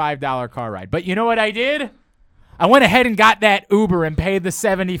 $75 car ride. But you know what I did? I went ahead and got that Uber and paid the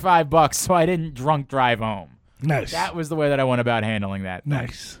 $75 so I didn't drunk drive home. Nice. That was the way that I went about handling that.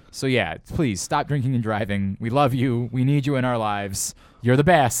 Nice. So yeah, please stop drinking and driving. We love you. We need you in our lives. You're the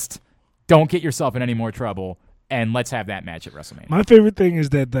best. Don't get yourself in any more trouble. And let's have that match at WrestleMania. My favorite thing is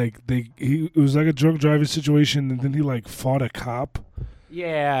that it was like a drunk driving situation, and then he fought a cop.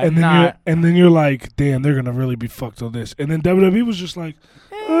 Yeah, and then you're like, damn, they're gonna really be fucked on this. And then WWE was just like,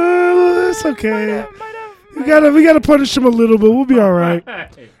 it's okay. We gotta punish him a little bit. We'll be all right.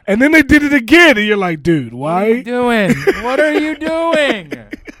 And then they did it again, and you're like, dude, why? What are you doing? What are you doing?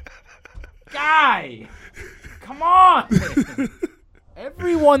 Guy, come on.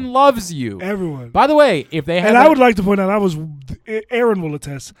 Everyone loves you. Everyone. By the way, if they have, and I would like to point out, Aaron will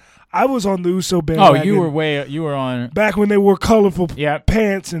attest, I was on the Uso bandwagon. Oh, you were on back when they wore colorful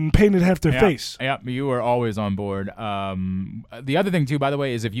pants and painted half their face. Yep, you were always on board. The other thing too, by the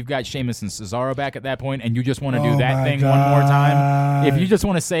way, is if you've got Sheamus and Cesaro back at that point, and you just want to do that thing one more time. If you just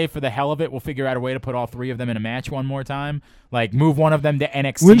want to say for the hell of it, we'll figure out a way to put all three of them in a match one more time. Like move one of them to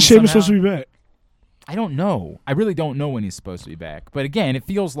NXT. When's Sheamus supposed to be back? I don't know. I really don't know when he's supposed to be back. But again, it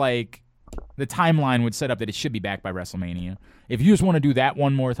feels like the timeline would set up that it should be back by WrestleMania. If you just want to do that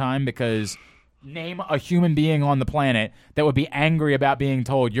one more time, because name a human being on the planet that would be angry about being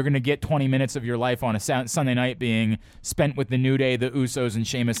told you're going to get 20 minutes of your life on a Sunday night being spent with the New Day, the Usos, and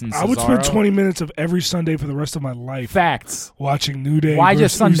Sheamus and Cesaro. I would spend 20 minutes of every Sunday for the rest of my life. Facts. Watching New Day. Why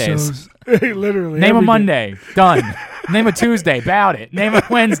just Sundays? Hey, literally. Name a Monday. Done. Name a Tuesday. Bout it. Name a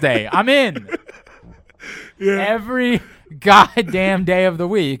Wednesday. I'm in. Yeah. Every goddamn day of the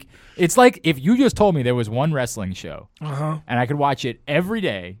week. It's like if you just told me there was one wrestling show and I could watch it every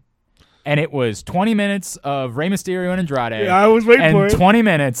day, and it was 20 minutes of Rey Mysterio and Andrade. Yeah, I was waiting for it. 20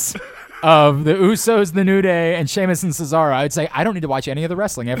 minutes of the Usos, the New Day, and Sheamus and Cesaro. I'd say I don't need to watch any of the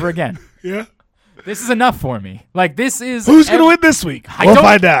wrestling ever again. Yeah. This is enough for me. Like this is who's going to win this week? We'll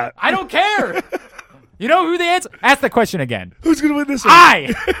find out. I don't care. You know who the answer? Ask the question again. Who's going to win this week?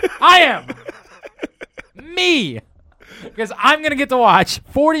 I am. Me. Because I'm going to get to watch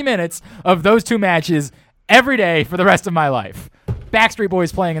 40 minutes of those two matches every day for the rest of my life. Backstreet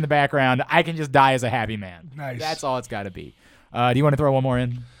Boys playing in the background. I can just die as a happy man. Nice. That's all it's got to be. Do you want to throw one more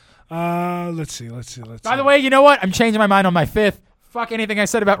in? Let's see. By the way, you know what? I'm changing my mind on my fifth. Fuck anything I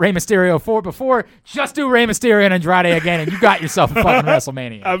said about Rey Mysterio before. Just do Rey Mysterio and Andrade again, and you got yourself a fucking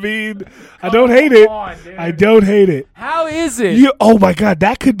WrestleMania. I mean, I don't hate it. I don't hate it. How is it? Oh, my God.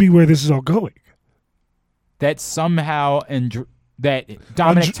 That could be where this is all going. That somehow that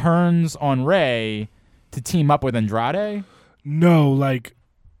Dominic turns on Rey to team up with Andrade? No, like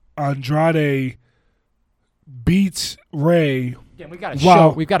Andrade beats Rey. Again, we've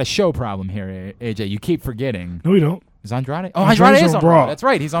got a show problem here, AJ. You keep forgetting. No, we don't. Is Andrade? Oh, Andrade is on Raw. That's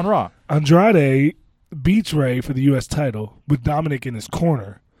right. He's on Raw. Andrade beats Rey for the U.S. title with Dominic in his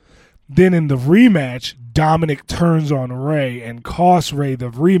corner. Then in the rematch, Dominic turns on Rey and costs Rey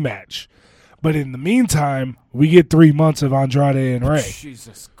the rematch. But in the meantime, we get 3 months of Andrade and Rey.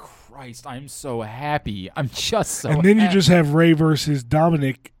 Jesus Christ, I'm so happy. I'm just so And then happy. you just have Rey versus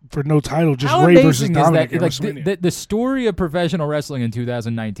Dominic for no title, just How Rey versus amazing Dominic. Is that? The story of professional wrestling in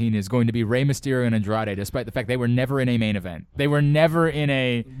 2019 is going to be Rey Mysterio and Andrade, despite the fact they were never in a main event. They were never in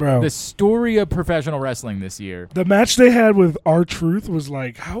a... Bro. The story of professional wrestling this year. The match they had with R-Truth was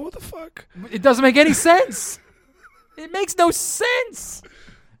like, how the fuck? It doesn't make any sense. It makes no sense.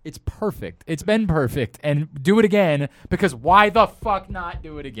 It's perfect. It's been perfect. And do it again, because why the fuck not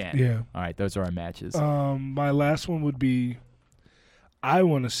do it again? Yeah. All right, those are our matches. My last one would be I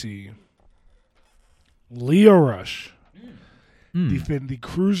want to see Lio Rush defend the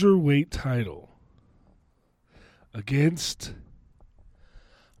cruiserweight title against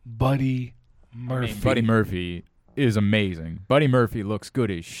Buddy Murphy. Buddy Murphy is amazing. Buddy Murphy looks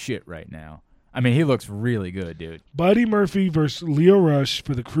good as shit right now. I mean, he looks really good, dude. Buddy Murphy versus Lio Rush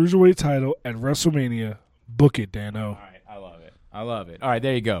for the cruiserweight title at WrestleMania. Book it, Dano. All right, I love it. I love it. All right,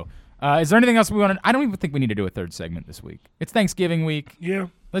 there you go. Is there anything else we want to? I don't even think we need to do a third segment this week. It's Thanksgiving week. Yeah.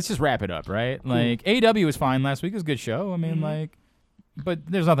 Let's just wrap it up, right? Like, AEW was fine last week. It was a good show. I mean, like, but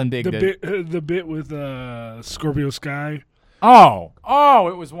there's nothing big. The bit with Scorpio Sky. Oh,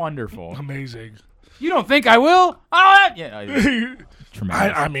 it was wonderful. Amazing. You don't think I will? Oh, yeah.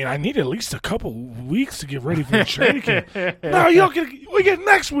 Tremendous. I mean, I need at least a couple weeks to get ready for the training camp. No, you don't get. We get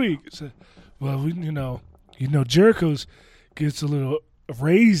next week. So, well, you know, Jericho's gets a little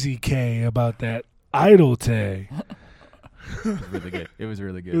raisy K about that idol tag. It was really good. It was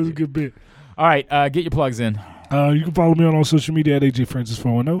really good. It was a good bit. All right, get your plugs in. You can follow me on all social media at AJ Francis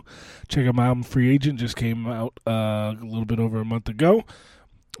 410. Check out my album Free Agent. Just came out a little bit over a month ago.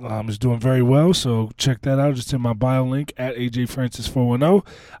 It's doing very well, so check that out. Just in my bio link at AJ Francis 410.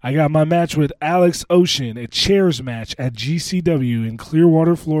 I got my match with Alex Ocean, a chairs match at GCW in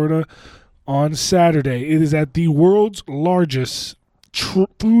Clearwater, Florida on Saturday. It is at the world's largest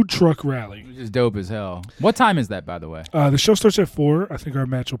food truck rally. Which is dope as hell. What time is that, by the way? The show starts at 4. I think our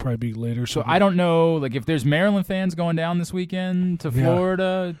match will probably be later. So I don't know, like, if there's Maryland fans going down this weekend to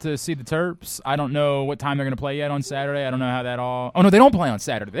Florida to see the Terps. I don't know what time they're going to play yet on Saturday. I don't know how that all. Oh no, they don't play on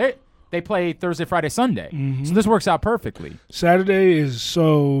Saturday. They play Thursday, Friday, Sunday. Mm-hmm. So this works out perfectly. Saturday is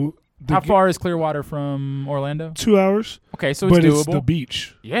so. How far is Clearwater from Orlando? 2 hours. Okay, so it's doable. But it's the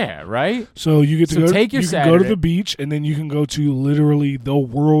beach. Yeah, right? So you get to take your Saturday. Go to the beach, and then you can go to literally the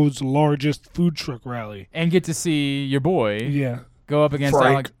world's largest food truck rally. And get to see your boy go up against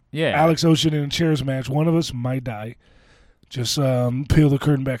Alex Ocean in a chairs match. One of us might die. Just peel the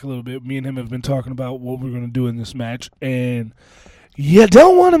curtain back a little bit. Me and him have been talking about what we're going to do in this match, and you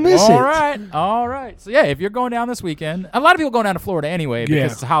don't want to miss it. All right. So, yeah, if you're going down this weekend, a lot of people going down to Florida anyway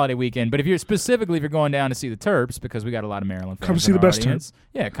because it's a holiday weekend. But if you're going down to see the Terps, because we got a lot of Maryland fans. Come see the best Terp.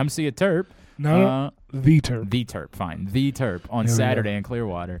 Yeah, come see a Terp. No, the Terp. The Terp, fine. The Terp on Saturday in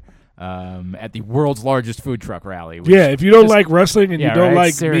Clearwater at the world's largest food truck rally. Yeah, if you don't like wrestling and you don't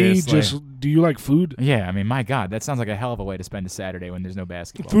like me, do you like food? Yeah, I mean, my God, that sounds like a hell of a way to spend a Saturday when there's no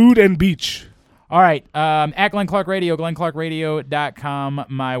basketball. Food and beach. All right, at Glenn Clark Radio, glennclarkradio.com,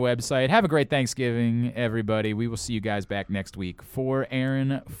 my website. Have a great Thanksgiving, everybody. We will see you guys back next week. For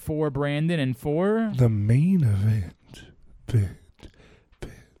Aaron, for Brandon, and for... the main event.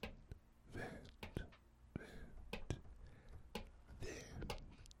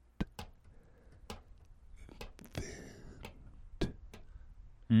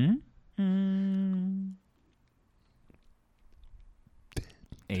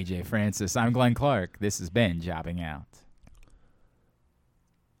 AJ Francis, I'm Glenn Clark. This has been Jobbing Out.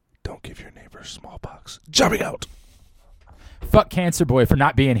 Don't give your neighbor smallpox. Jobbing Out. Fuck Cancer Boy for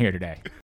not being here today.